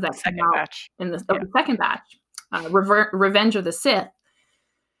ones The that came second out batch. in Yeah. the second batch, Revenge of the Sith.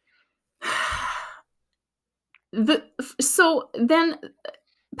 So then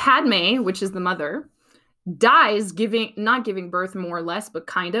Padme, which is the mother, dies giving not giving birth more or less, but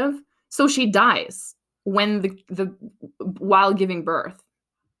kind of. So she dies when the while giving birth.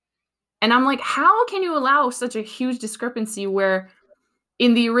 And I'm like, how can you allow such a huge discrepancy where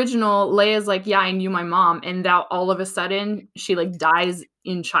in the original, Leia's like, "Yeah, I knew my mom," and now all of a sudden she like dies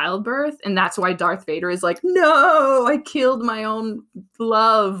in childbirth, and that's why Darth Vader is like, "No, I killed my own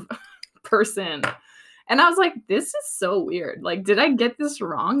love person." And I was like, "This is so weird. Like, did I get this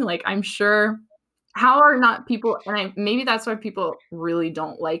wrong?" Like, I'm sure how are not people and maybe that's why people really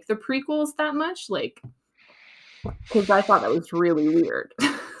don't like the prequels that much, like, because I thought that was really weird.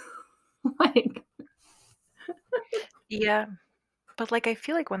 Like, Yeah. But like I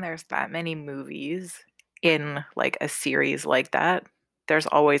feel like when there's that many movies in like a series like that, there's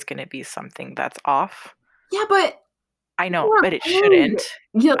always going to be something that's off. yeah, but I people know, are but it paid. shouldn't.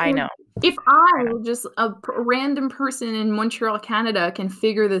 Yeah, I like, know. if I know. just a random person in Montreal, Canada, can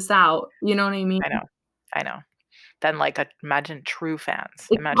figure this out, you know what I mean? I know. I know. then, like, imagine true fans.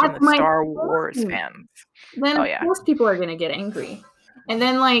 Imagine That's the my Star Wars point. fans. Then Oh, of yeah. course people are gonna get angry. And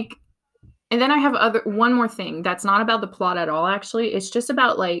then, like and then I have one more thing that's not about the plot at all, actually. It's just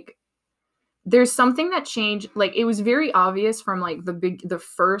about, like, there's something that changed. Like, it was very obvious from, like, the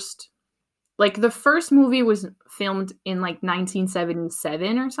first movie was filmed in, like,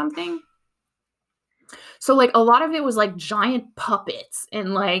 1977 or something. So, like, a lot of it was, like, giant puppets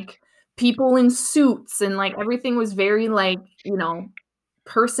and, like, people in suits and, like, everything was very, like,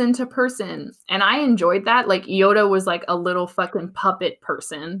 person to person, and I enjoyed that. Like, Yoda was, like, a little fucking puppet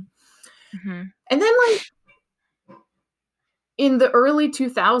person. Mhm. And then, like, in the early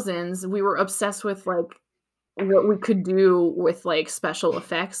 2000s, we were obsessed with, like, what we could do with, like, special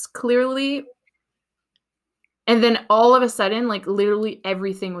effects, clearly. And then all of a sudden, like, literally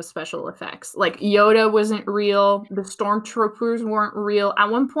everything was special effects. Like, Yoda wasn't real, the stormtroopers weren't real. At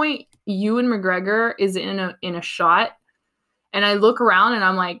one point, Ewan McGregor is in a shot, and I look around and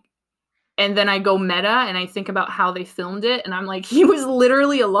I'm like and then I go meta and I think about how they filmed it, and I'm like, he was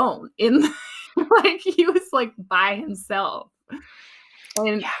literally alone in like, he was, like, by himself.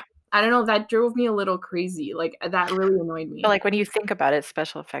 And Yeah. I don't know, that drove me a little crazy. Like, that really annoyed But, me. like, when you think about it,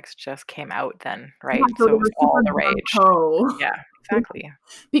 special effects just came out then, Yeah, right? so So they it was were all super the rage. gung-ho. Yeah, exactly.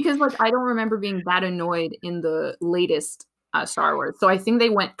 Because, like, I don't remember being that annoyed in the latest, Star Wars. So I think they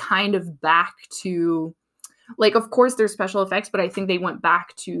went kind of back to like, of course, there's special effects, but I think they went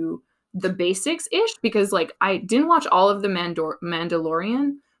back to the basics-ish because, like, I didn't watch all of the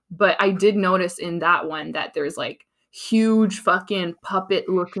Mandalorian, but I did notice in that one that there's, like, huge fucking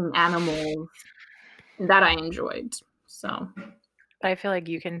puppet-looking animals that I enjoyed. So, But I feel like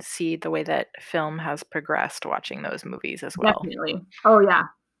you can see the way that film has progressed watching those movies as well. definitely. Oh, yeah.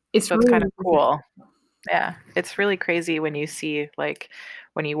 It's So it's kind really of cool. Yeah, it's really crazy when you see, like,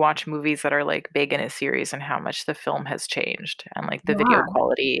 when you watch movies that are, like, big in a series and how much the film has changed and, like, the video yeah.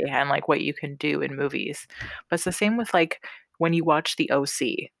 quality and, like, what you can do in movies. But it's the same with, like, when you watch The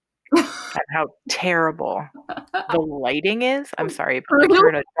OC and how terrible the lighting is. I'm sorry, but, like, you're Really?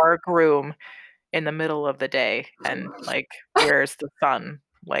 in a dark room in the middle of the day and, like, where's the sun?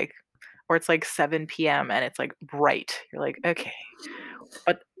 Like, or it's, like, 7 p.m. and it's, like, bright. You're like, "Okay."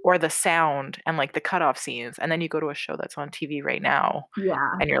 But or the sound and, like, the cutoff scenes, and then you go to a show that's on TV right now, Yeah,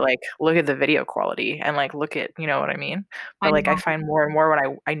 and you're like, "Look at the video quality," and, like, look at you know what I mean? I But, like, I know. find more and more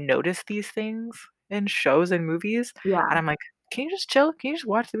when I notice these things in shows and movies, Yeah. and I'm like, "Can you just chill? Can you just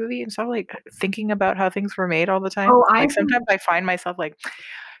watch the movie and stop, like, thinking about how things were made all the time?" Oh, I Like, think sometimes I find myself like,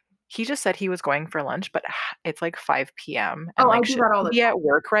 he just said he was going for lunch, but it's like 5 p.m. and, oh, I like, do should that all he the be time. at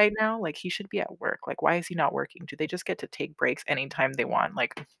work right now? Like, he should be at work. Like, why is he not working? Do they just get to take breaks anytime they want?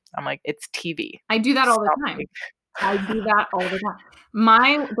 Like, I'm like, "It's TV. I do that all the Stop time. being." I do that all the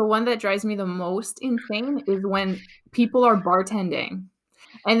time. The one that drives me the most insane is when people are bartending,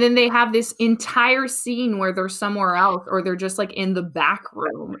 and then they have this entire scene where they're somewhere else or they're just, like, in the back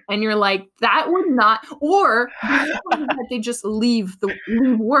room, and you're like, "That would not" or the other one is that they just leave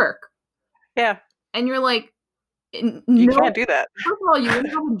work, Yeah, and you're like, you no" can't do that. first of all, you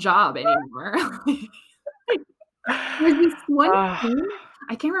wouldn't have a job anymore. There's this one Ah, scene,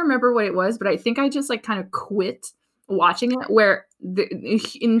 I can't remember what it was, but I think I just, like, kinda quit watching it, where the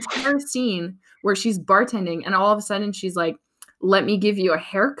entire scene where she's bartending and all of a sudden she's like, "Let me give you a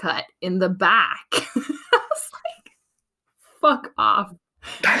haircut in the back." I was like, "Fuck off."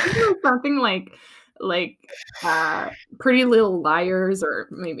 I think it was something like, uh, Pretty Little Liars, or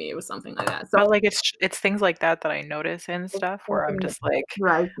maybe it was something like that. So but, like, it's things like that that I notice and it's stuff where I'm something that just like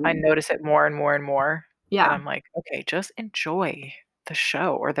drives I me. notice it more and more and more, and Yeah. I'm like, "Okay, just enjoy the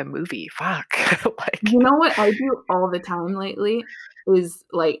show or the movie, fuck." Like You know what I do all the time lately is,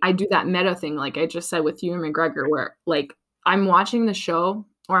 like, I do that meta thing, like I just said with Ewan McGregor, where, like, I'm watching the show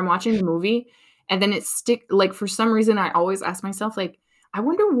or I'm watching the movie, and then for some reason, I always ask myself, like, "I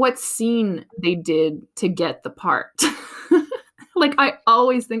wonder what scene they did to get the part." Like, I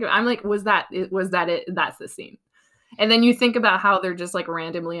always I'm like, Was that it? That's the scene." And then you think about how they're just, like,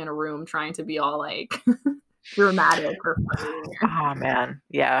 randomly in a room trying to be all, like, dramatic or funny. oh, man.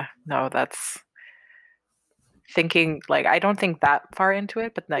 Yeah. No, that's thinking like, I don't think that far into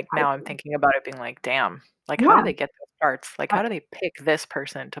it, but, like, I now I'm thinking about it being like, "Damn, like, how do Yeah, they get those parts? Like, I'm how do they pick this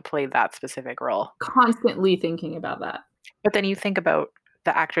person to play that specific role?" constantly thinking about that. But then you think about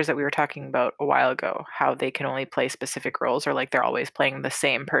the actors that we were talking about a while ago, how they can only play specific roles or, like, they're always playing the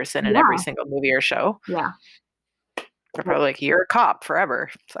same person in every Yeah, single movie or show. yeah. They're Like probably like, "You're a cop forever.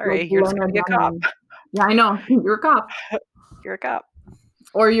 like Sorry, you're just gonna Leonard be a cop. Nimoy. Yeah, I know. You're a cop. You're a cop."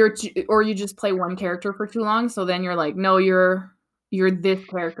 Or you just play one character for too long, so then you're like, "No, you're" you're this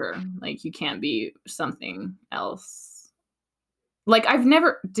character. Like, you can't be something else. Like, I've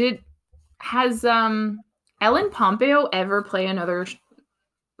never has Ellen Pompeo ever play another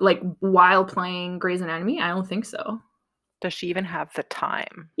like while playing Grey's Anatomy? I don't think so. Does she even have the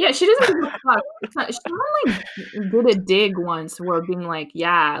time? Yeah, she doesn't give a fuck. It's not, someone like did a dig once where being like,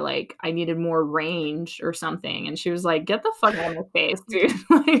 yeah, like I needed more range or something, and she was like, get the fuck out of my face, dude.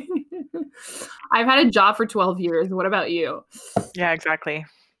 Like, I've had a job for 12 years. What about you? Yeah, exactly.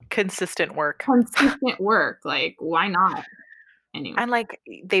 Consistent work. Consistent work. Like, why not? Anyway. And like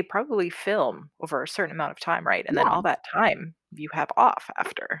they probably film over a certain amount of time, right? And then Yeah. all that time you have off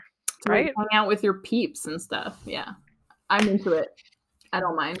after, To like right? hang out with your peeps and stuff. Yeah. I'm into it. I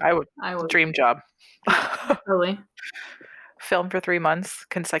don't mind. I would dream job. Really. Film for 3 months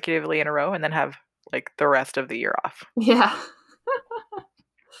consecutively in a row and then have like the rest of the year off. Yeah.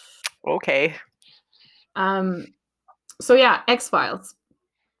 Okay. So yeah, X-Files.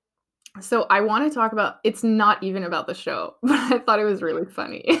 So I want to talk about, it's not even about the show, but I thought it was really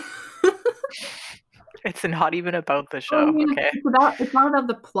funny. It's not even about the show. I mean, Okay. it's not about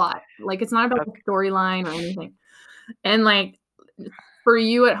the plot. Like, it's not about the storyline or anything. And like, for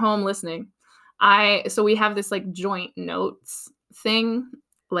you at home listening, so we have this like joint notes thing,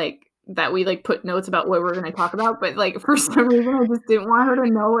 like that we like put notes about what we're going to talk about, but like for some reason I just didn't want her to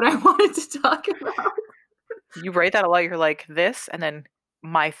know what I wanted to talk about. You write that a lot. You're like this, and then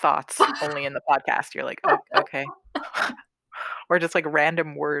my thoughts only in the podcast. You're like, oh, okay. Or just like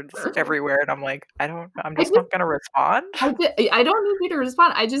random words everywhere, and I'm like, I'm just not gonna respond. I don't need you to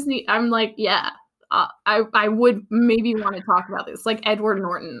respond. I'm like, yeah. I would maybe want to talk about this. Like Edward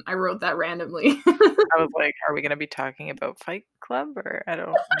Norton. I wrote that randomly. I was like, are we gonna be talking about Fight Club, or I don't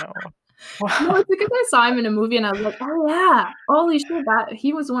know. No, it's because I saw him in a movie and I was like, oh yeah, holy shit, that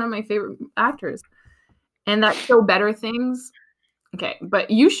he was one of my favorite actors. And that show Better Things. Okay, but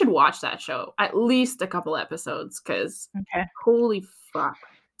you should watch that show, at least a couple episodes, because Okay. holy fuck.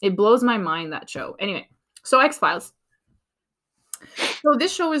 It blows my mind, that show. Anyway, so X-Files. So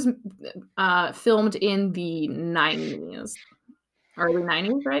this show is filmed in the 90s, early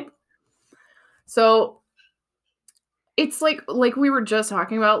 90s, right? So it's like we were just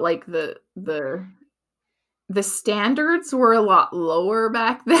talking about, like the standards were a lot lower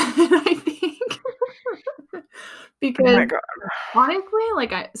back then, I think. Because Oh my god. honestly,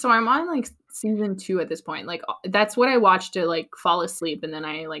 like I'm on like season 2 at this point. Like that's what I watched to like fall asleep, and then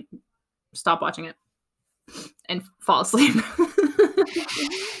I like stop watching it and fall asleep.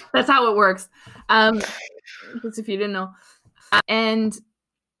 That's how it works. Just if you didn't know. And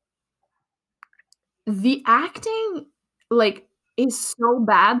the acting like is so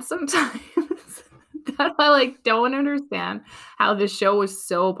bad sometimes that I like don't understand how this show was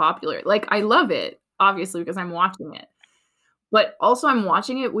so popular. Like I love it, obviously, because I'm watching it. But also I'm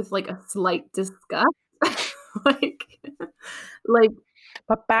watching it with like a slight disgust. like like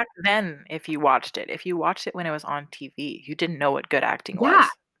But back then, if you watched it when it was on TV, you didn't know what good acting yeah, was.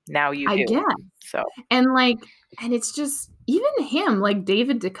 Now you I do. guess. So And it's just even him, like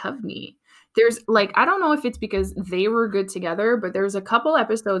David Duchovny. There's like I don't know if it's because they were good together, but there's a couple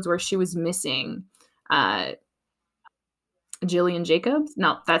episodes where she was missing Jillian Jacobs.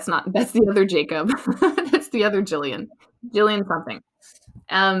 No, that's the other Jacob. That's the other Jillian. Jillian something.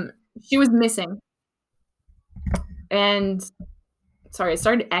 She was missing. And sorry, it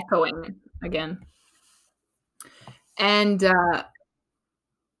started echoing again. And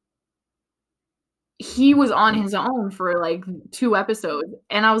he was on his own for like 2 episodes.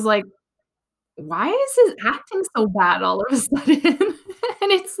 And I was like, why is his acting so bad all of a sudden?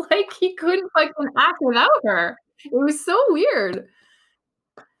 And it's like he couldn't fucking act without her. It was so weird.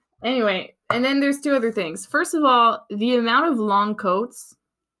 Anyway, and then there's 2 other things. First of all, the amount of long coats.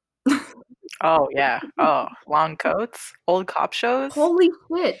 oh yeah. Oh, long coats, old cop shows. Holy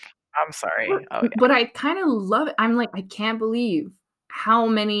shit. I'm sorry. Oh yeah. But I kind of love it. I'm like, I can't believe how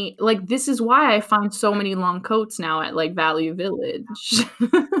many, like, this is why I find so many long coats now at like Value Village.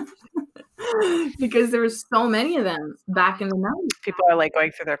 Because there's so many of them back in the 90s. People are like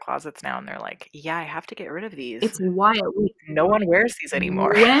going through their closets now and they're like, yeah, I have to get rid of these. It's wild. No one wears these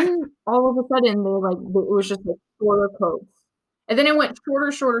anymore. When all of a sudden it was just like shorter coats. And then it went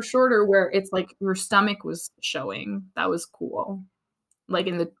shorter, where it's like your stomach was showing. That was cool. Like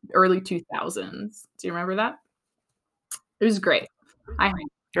in the early 2000s. Do you remember that? It was great.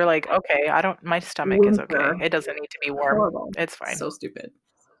 You're like, okay, my stomach is okay. Winter. It doesn't need to be warm. Horrible. It's fine. So stupid.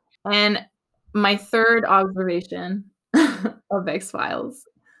 And my third observation of X-Files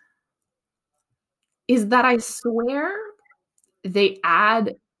is that I swear they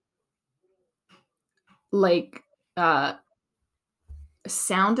add like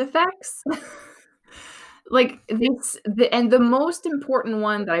sound effects. Like, and the most important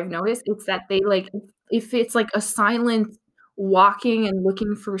one that I've noticed is that they, like, if it's, like, a silent walking and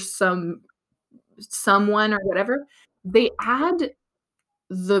looking for someone or whatever, they add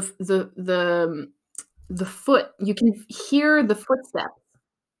the foot. You can hear the footsteps,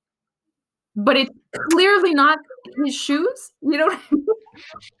 but it's clearly not his shoes, you know what I mean?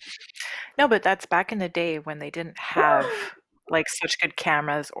 No, but that's back in the day when they didn't have, like, such good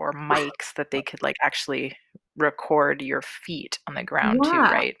cameras or mics that they could, like, actually record your feet on the ground too,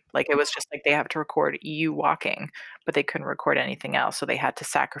 Yeah, right? Like, it was just like they have to record you walking, but they couldn't record anything else, so they had to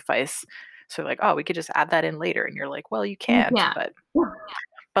sacrifice. So, like, "Oh, we could just add that in later," and you're like, "Well, you you can't," can't.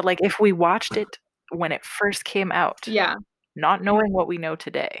 but, like, if we watched it when it first came out, Yeah. not knowing what we know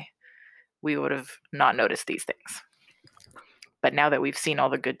today, we would've not noticed these things. But now that we've seen all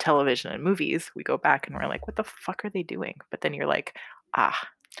the good television and movies, we go back and we're like, "What the fuck are they doing?" But then you're like, "Ah,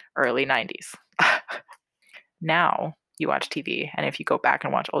 early '90s." Now you watch TV, and if you go back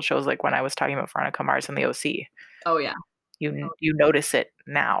and watch old shows like when I was talking about Veronica Mars and the OC, Oh, yeah. you notice it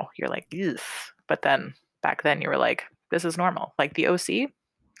now. You're like, "Ugh," but then back then you were like, "This is normal." Like the OC,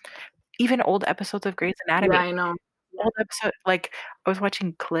 even old episodes of Grey's Yeah, Anatomy, I know. old episode like, I was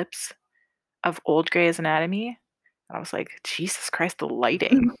watching clips of old Grey's Anatomy, and I was like, "Jesus Christ, the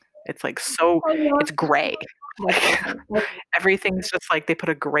lighting." It's, like, so I know. it's gray. That's so funny. Everything's just, like, they put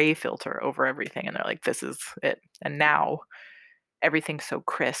a gray filter over everything, and they're like, "This is it." And now everything's so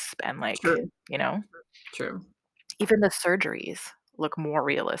crisp and, like, True, you know? true. Even the surgeries look more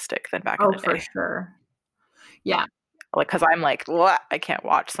realistic than back in Oh, the for day. sure. Yeah. Like, because 'cause I'm like, "What?" I can't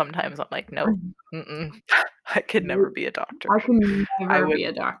watch sometimes. I'm like, "Nope. Mhm. Mm-mm. I could never be a doctor." I can I never would be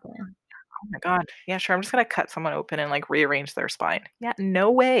a doctor. oh my god. Yeah, sure, I'm just gonna cut someone open and, like, rearrange their spine. Yeah,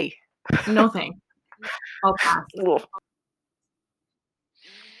 no way. No thanks. I'll pass. Ugh.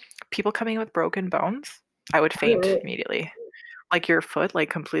 People coming in with broken bones, I would faint immediately. Like your foot, like,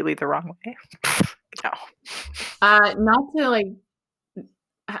 completely the wrong way? No. Not to, like,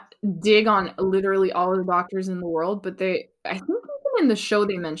 ha dig on literally all the doctors in the world, but I think even in the show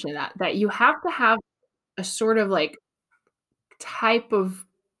they mentioned that you have to have a sort of, like, type of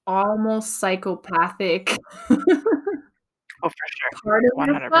almost psychopathic Oh, for sure. part of yourself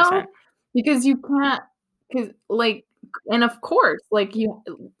 100%. because you can't 'cause, like and of course, like, you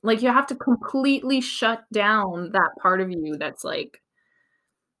have to completely shut down that part of you that's, like,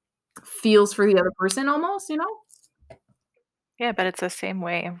 feels for the other person almost, you know? Yeah, but it's the same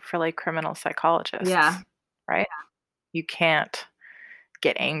way for, like, criminal Yeah. psychologists, right? You can't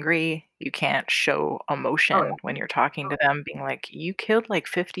get angry, you can't show Oh, emotion yeah. when you're talking to them being like, "You killed, like,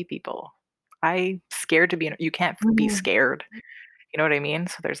 50 people. I scared to be in" you can't be Mhm. scared, you know what I mean?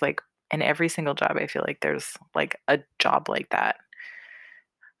 So there's, like in every single job, I feel like there's, like, a job like that.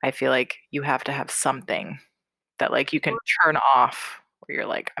 I feel like you have to have something that, like, you can turn off where you're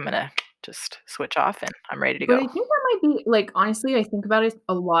like, "I'm gonna just switch off and I'm ready to But I go." think that might be like, honestly, I think about it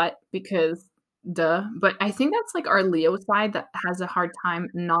a lot because duh, but I think that's, like, our Leo side that has a hard time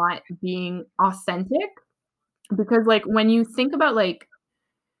not being authentic because, like, when you think about, like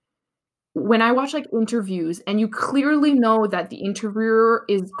when I watch, like, interviews and you clearly know that the interviewer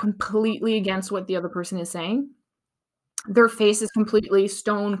is completely against what the other person is saying, their face is completely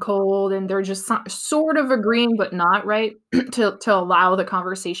stone cold and they're just sort of agreeing but not, right? To allow the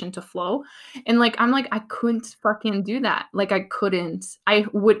conversation to flow. And like I'm like, I couldn't fucking do that. Like I couldn't. I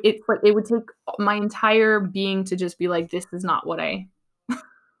would it's like it would take my entire being to just be like, this is not what I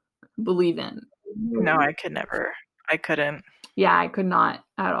believe in. No, I could never. I couldn't. Yeah, I could not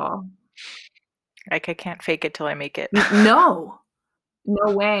at all. Like, I can't fake it till I make it. No.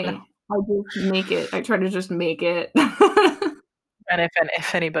 No way. I just make it. I try to just make it. And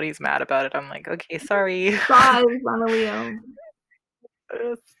if anybody's mad about it, I'm like, "Okay, sorry. Bye, I'm a Leo.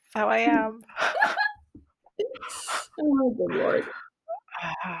 That's how I am." Oh, good lord.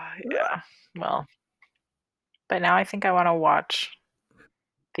 Yeah. Well, but now I think I wanna watch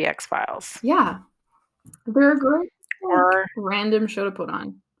The X-Files Yeah. They're a great, like, or random show to put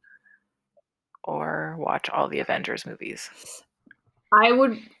on. watch all the Avengers movies.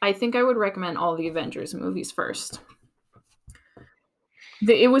 I think I would recommend all the Avengers movies first.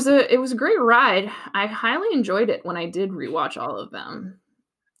 It was a great ride. I highly enjoyed it when I did rewatch all of them.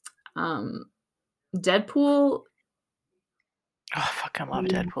 Um, Deadpool Oh, I fucking love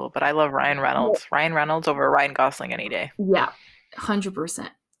Deadpool, but I love Ryan Reynolds. Ryan Reynolds over Ryan Gosling any day. yeah, 100%.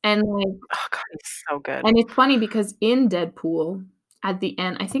 And, like Oh god, he's so good. and it's funny because in Deadpool, at the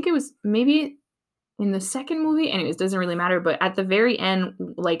end I think it was maybe in the second movie, anyways, doesn't really matter, but at the very end,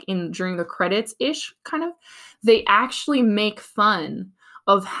 like, in during the credits-ish, kind of, they actually make fun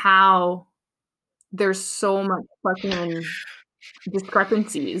of how there's so much fucking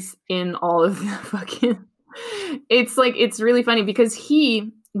discrepancies in all of the fucking it's like it's really funny because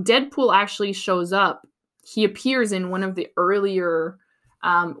Deadpool actually shows up. He appears in one of the earlier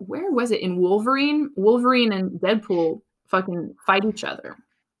where was it? In Wolverine? Wolverine and Deadpool fucking fight each other.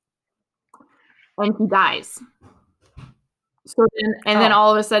 And he dies. So then Oh,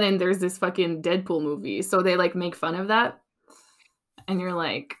 all of a sudden there's this fucking Deadpool movie. So they like make fun of that. And you're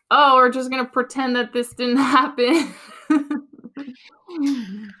like, "Oh, we're just going to pretend that this didn't happen."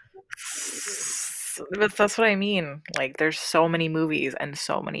 but that's what I mean. Like, there's so many movies and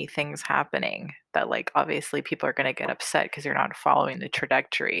so many things happening that, like, obviously people are gonna get upset because you're not following the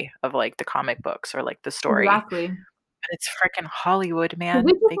trajectory of, like, the comic books or, like, the story. Exactly. But it's freaking Hollywood, 'Cause they man.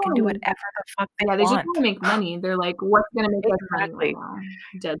 just They can wanna do make whatever the fuck they yeah, they just want. wanna make money. They're like, "What's gonna make us money right Exactly. now?"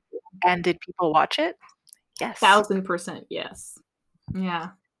 Deadpool. And did people watch it? Yes. 1000% yes. Yeah.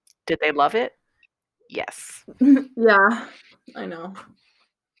 Did they love it? Yes. Yeah. I know.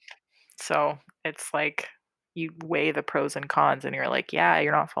 So, it's like you weigh the pros and cons and you're like, "Yeah,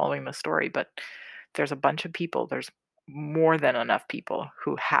 you're not following the story," but there's a bunch of people, there's more than enough people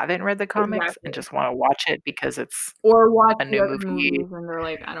who haven't read the comics and Exactly. just wanna watch it because it's Or watch a the new other movie. movies and they're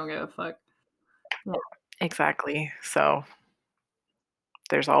like, "I don't give a fuck." Yeah. Exactly. So,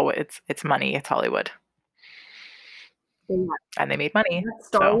 there's always it's money, it's Hollywood, Yeah. and they made money, That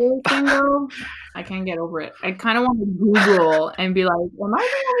Star so Wars thing though, I can't get over it. I kinda wanna Google and be like, "Am I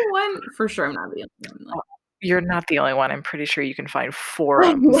the only one?" For sure I'm not the only one, Oh, you're not the only one. I'm pretty sure you can find like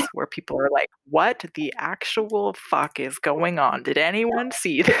forums where people are like, "What the actual fuck is going on? Did anyone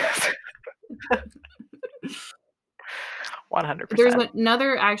see this?" 100%. There's Of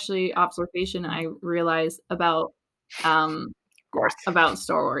another actually observation I realized um, course. about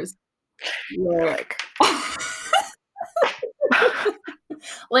Star Wars, You're where like,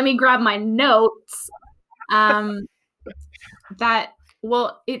 let me grab my notes. Um, that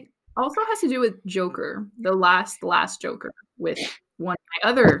well, it also has to do with Joker, the last Joker, with one of my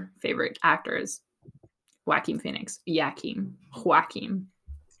other favorite actors, Joaquin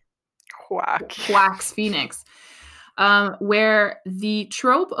 "Quack." Wax Phoenix, where the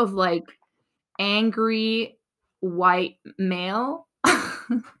trope of like angry white male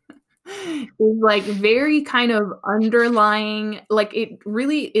is like very kind of underlying, like it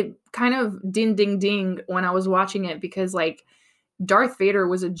kind of ding ding when I was watching it because like Darth Vader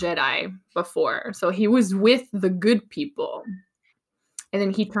was a Jedi before, so he was with the good people and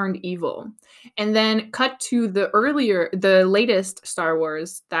then he turned evil. And then cut to the latest Star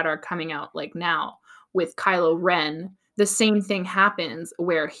Wars that are coming out like now with Kylo Ren, the same thing happens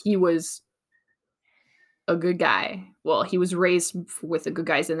where he was a good guy. Well, he was raised with the good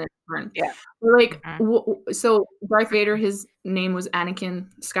guys and then turned. Yeah. Like, Mhm. so Darth Vader, his name was Anakin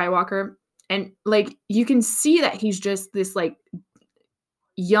Skywalker, and like you can see that he's just this like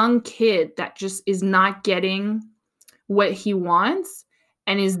young kid that just is not getting what he wants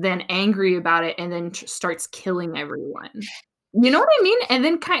and is then angry about it and then starts killing everyone. You know what I mean? And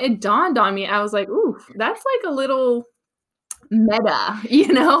then kind of dawned on me. I was like, "Ooh, that's like a little meta," you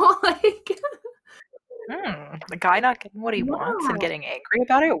know? Like, The guy not getting what he wants and yeah. getting angry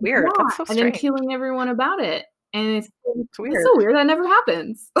about it? Weird. Yeah, That's so and then strange. killing everyone about it, and It's it's weird. so weird, that never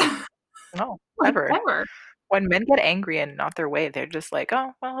happens. No, Like, ever. ever. When men get angry and not their way, they're just like,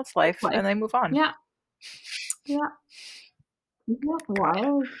 "Oh, well, it's life," Life. and they move on. Yeah, yeah, isn't that God.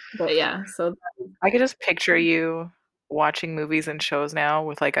 wild? But yeah, so I could just picture you watching movies and shows now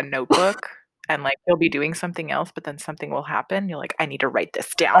with, like, a notebook, and, like, you'll be doing something else, but then something will happen. You're like, "I need to write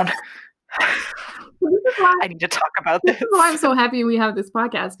this down. so this is why I need to talk about this is why I'm this." so happy we have this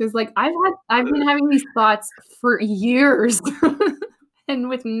podcast because, like, I've been having these thoughts for years and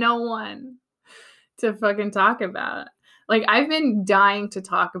with no one to fucking talk about. Like, I've been dying to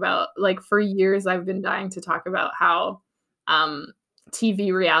talk about like, for years, I've been dying to talk about how, um,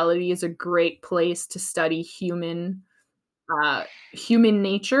 TV reality is a great place to study uh, human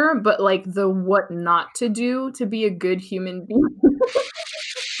nature, but, like, the what not to do to be a good human being.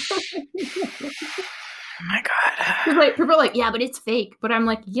 Oh my god. 'Cause, like, people are like, "Yeah, but it's fake." But I'm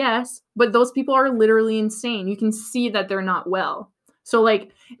like, "Yes, but those people are literally insane. You can see that they're not well." So,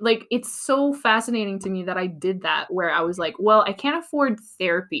 it's so fascinating to me that I did that where I was like, "Well, I can't afford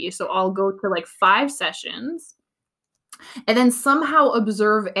therapy, so I'll go to, like, 5 sessions and then somehow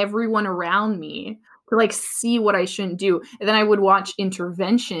observe everyone around me to, like, see what I shouldn't do." And then I would watch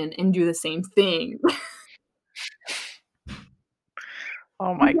Intervention and do the same thing.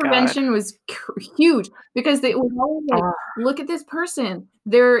 Oh my god. Intervention was huge because they would always like, Oh, look at this person.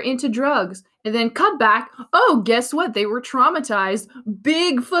 They're into drugs And then cut back. Oh, guess what? They were traumatized.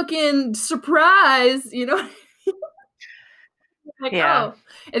 Big fucking surprise, you know? Like, Yeah. oh.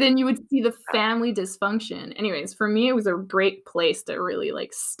 And then you would see the family dysfunction. Anyways, for me, it was a great place to really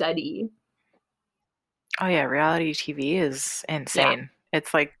like study. Oh yeah, reality TV is Yeah. insane.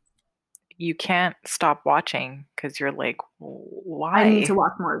 It's like you can't stop watching because you're like, I need to why?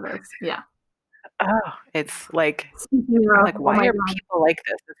 watch more of this. Yeah. Oh, it's like Speaking you're of, like, oh why my are god. people like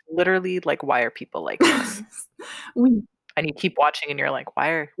this? It's literally like, why are people like this? We And you keep watching and you're like,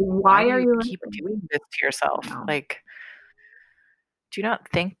 why why do are you you like keep this? doing this to yourself? No. Like, do you not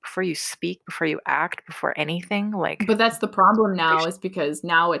think before you speak, before you act, before anything? Like, But that's the problem now, there's is because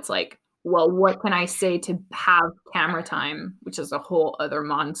now it's like, well, what can I say to have camera time, which is a whole other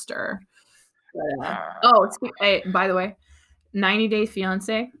monster. But, by the way, 90 Day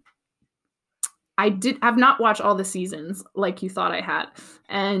Fiance. I've not watched all the seasons like you thought I had,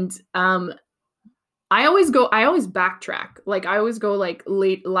 and I always backtrack. Like I always go like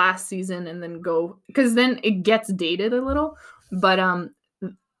late last season and then go, because then it gets dated a little. But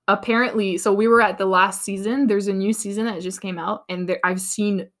apparently, so we were at the last season. There's a new season that just came out, and I've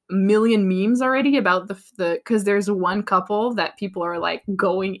seen a million memes already about the because there's one couple that people are like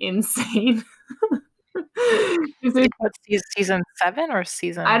going insane. what's season 7 or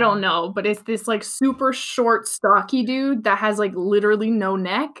season? I don't know, but it's this like super short, stocky dude that has like literally no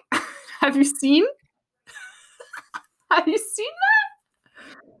neck. Have you seen? Have you seen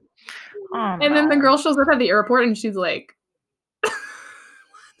that? Oh And then the no. girl shows up at the airport and she's like,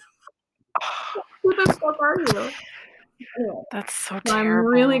 "Who the fuck are you?" Anyway, That's so so I'm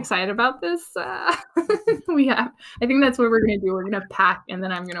really terrible. excited about this. I think that's what we're gonna do. We're gonna pack, and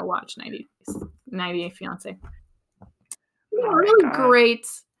then I'm gonna watch 98 Fiance. Oh my Really god. great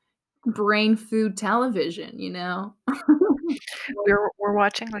brain food television, you know. We're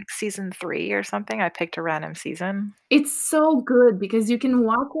watching like season 3 or something. I picked a random season. It's so good because you can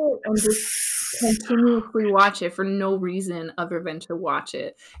watch it and just continuously watch it for no reason other than to watch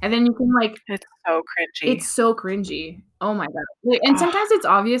it. And then you can like, It's so cringy. it's so cringy. Oh my god. Like, and Oh, sometimes it's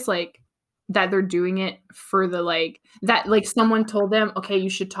obvious like that they're doing it for the like that like someone told them, "Okay, you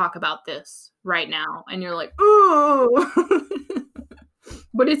should talk about this right now." And you're like, "Oh."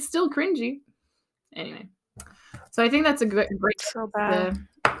 But it's still cringy. Anyway. So I think that's a great so to bad.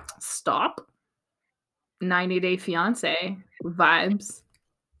 stop. 90 Day Fiance vibes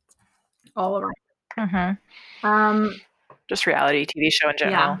all around. Mhm. Um, Just reality TV show in yeah.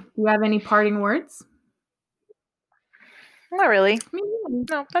 general. Do you have any parting words? Not really. Me neither.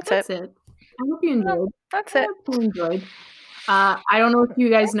 No, that's it. That's it. I hope you No, enjoyed. that's I it. hope you enjoyed. I don't know if you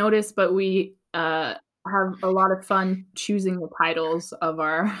guys noticed, but we have a lot of fun choosing the titles of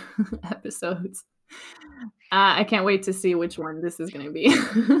our episodes. I can't wait to see which one this is going to be.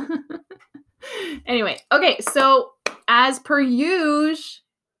 Anyway, okay, so as per usual,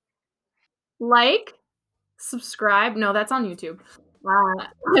 like, subscribe. No, that's on YouTube. I'm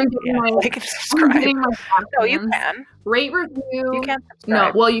getting Yeah, my like and subscribe. No, you captions. can. Rate, You review. can No,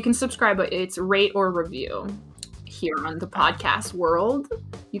 subscribe. well, you can subscribe, but it's rate or review here on the podcast world.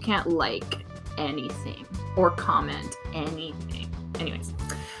 You can't like anything or comment anything. Anyways,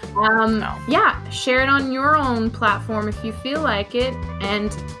 No. yeah, share it on your own platform if you feel like it,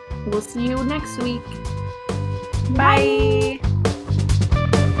 and we'll see you next week. Bye.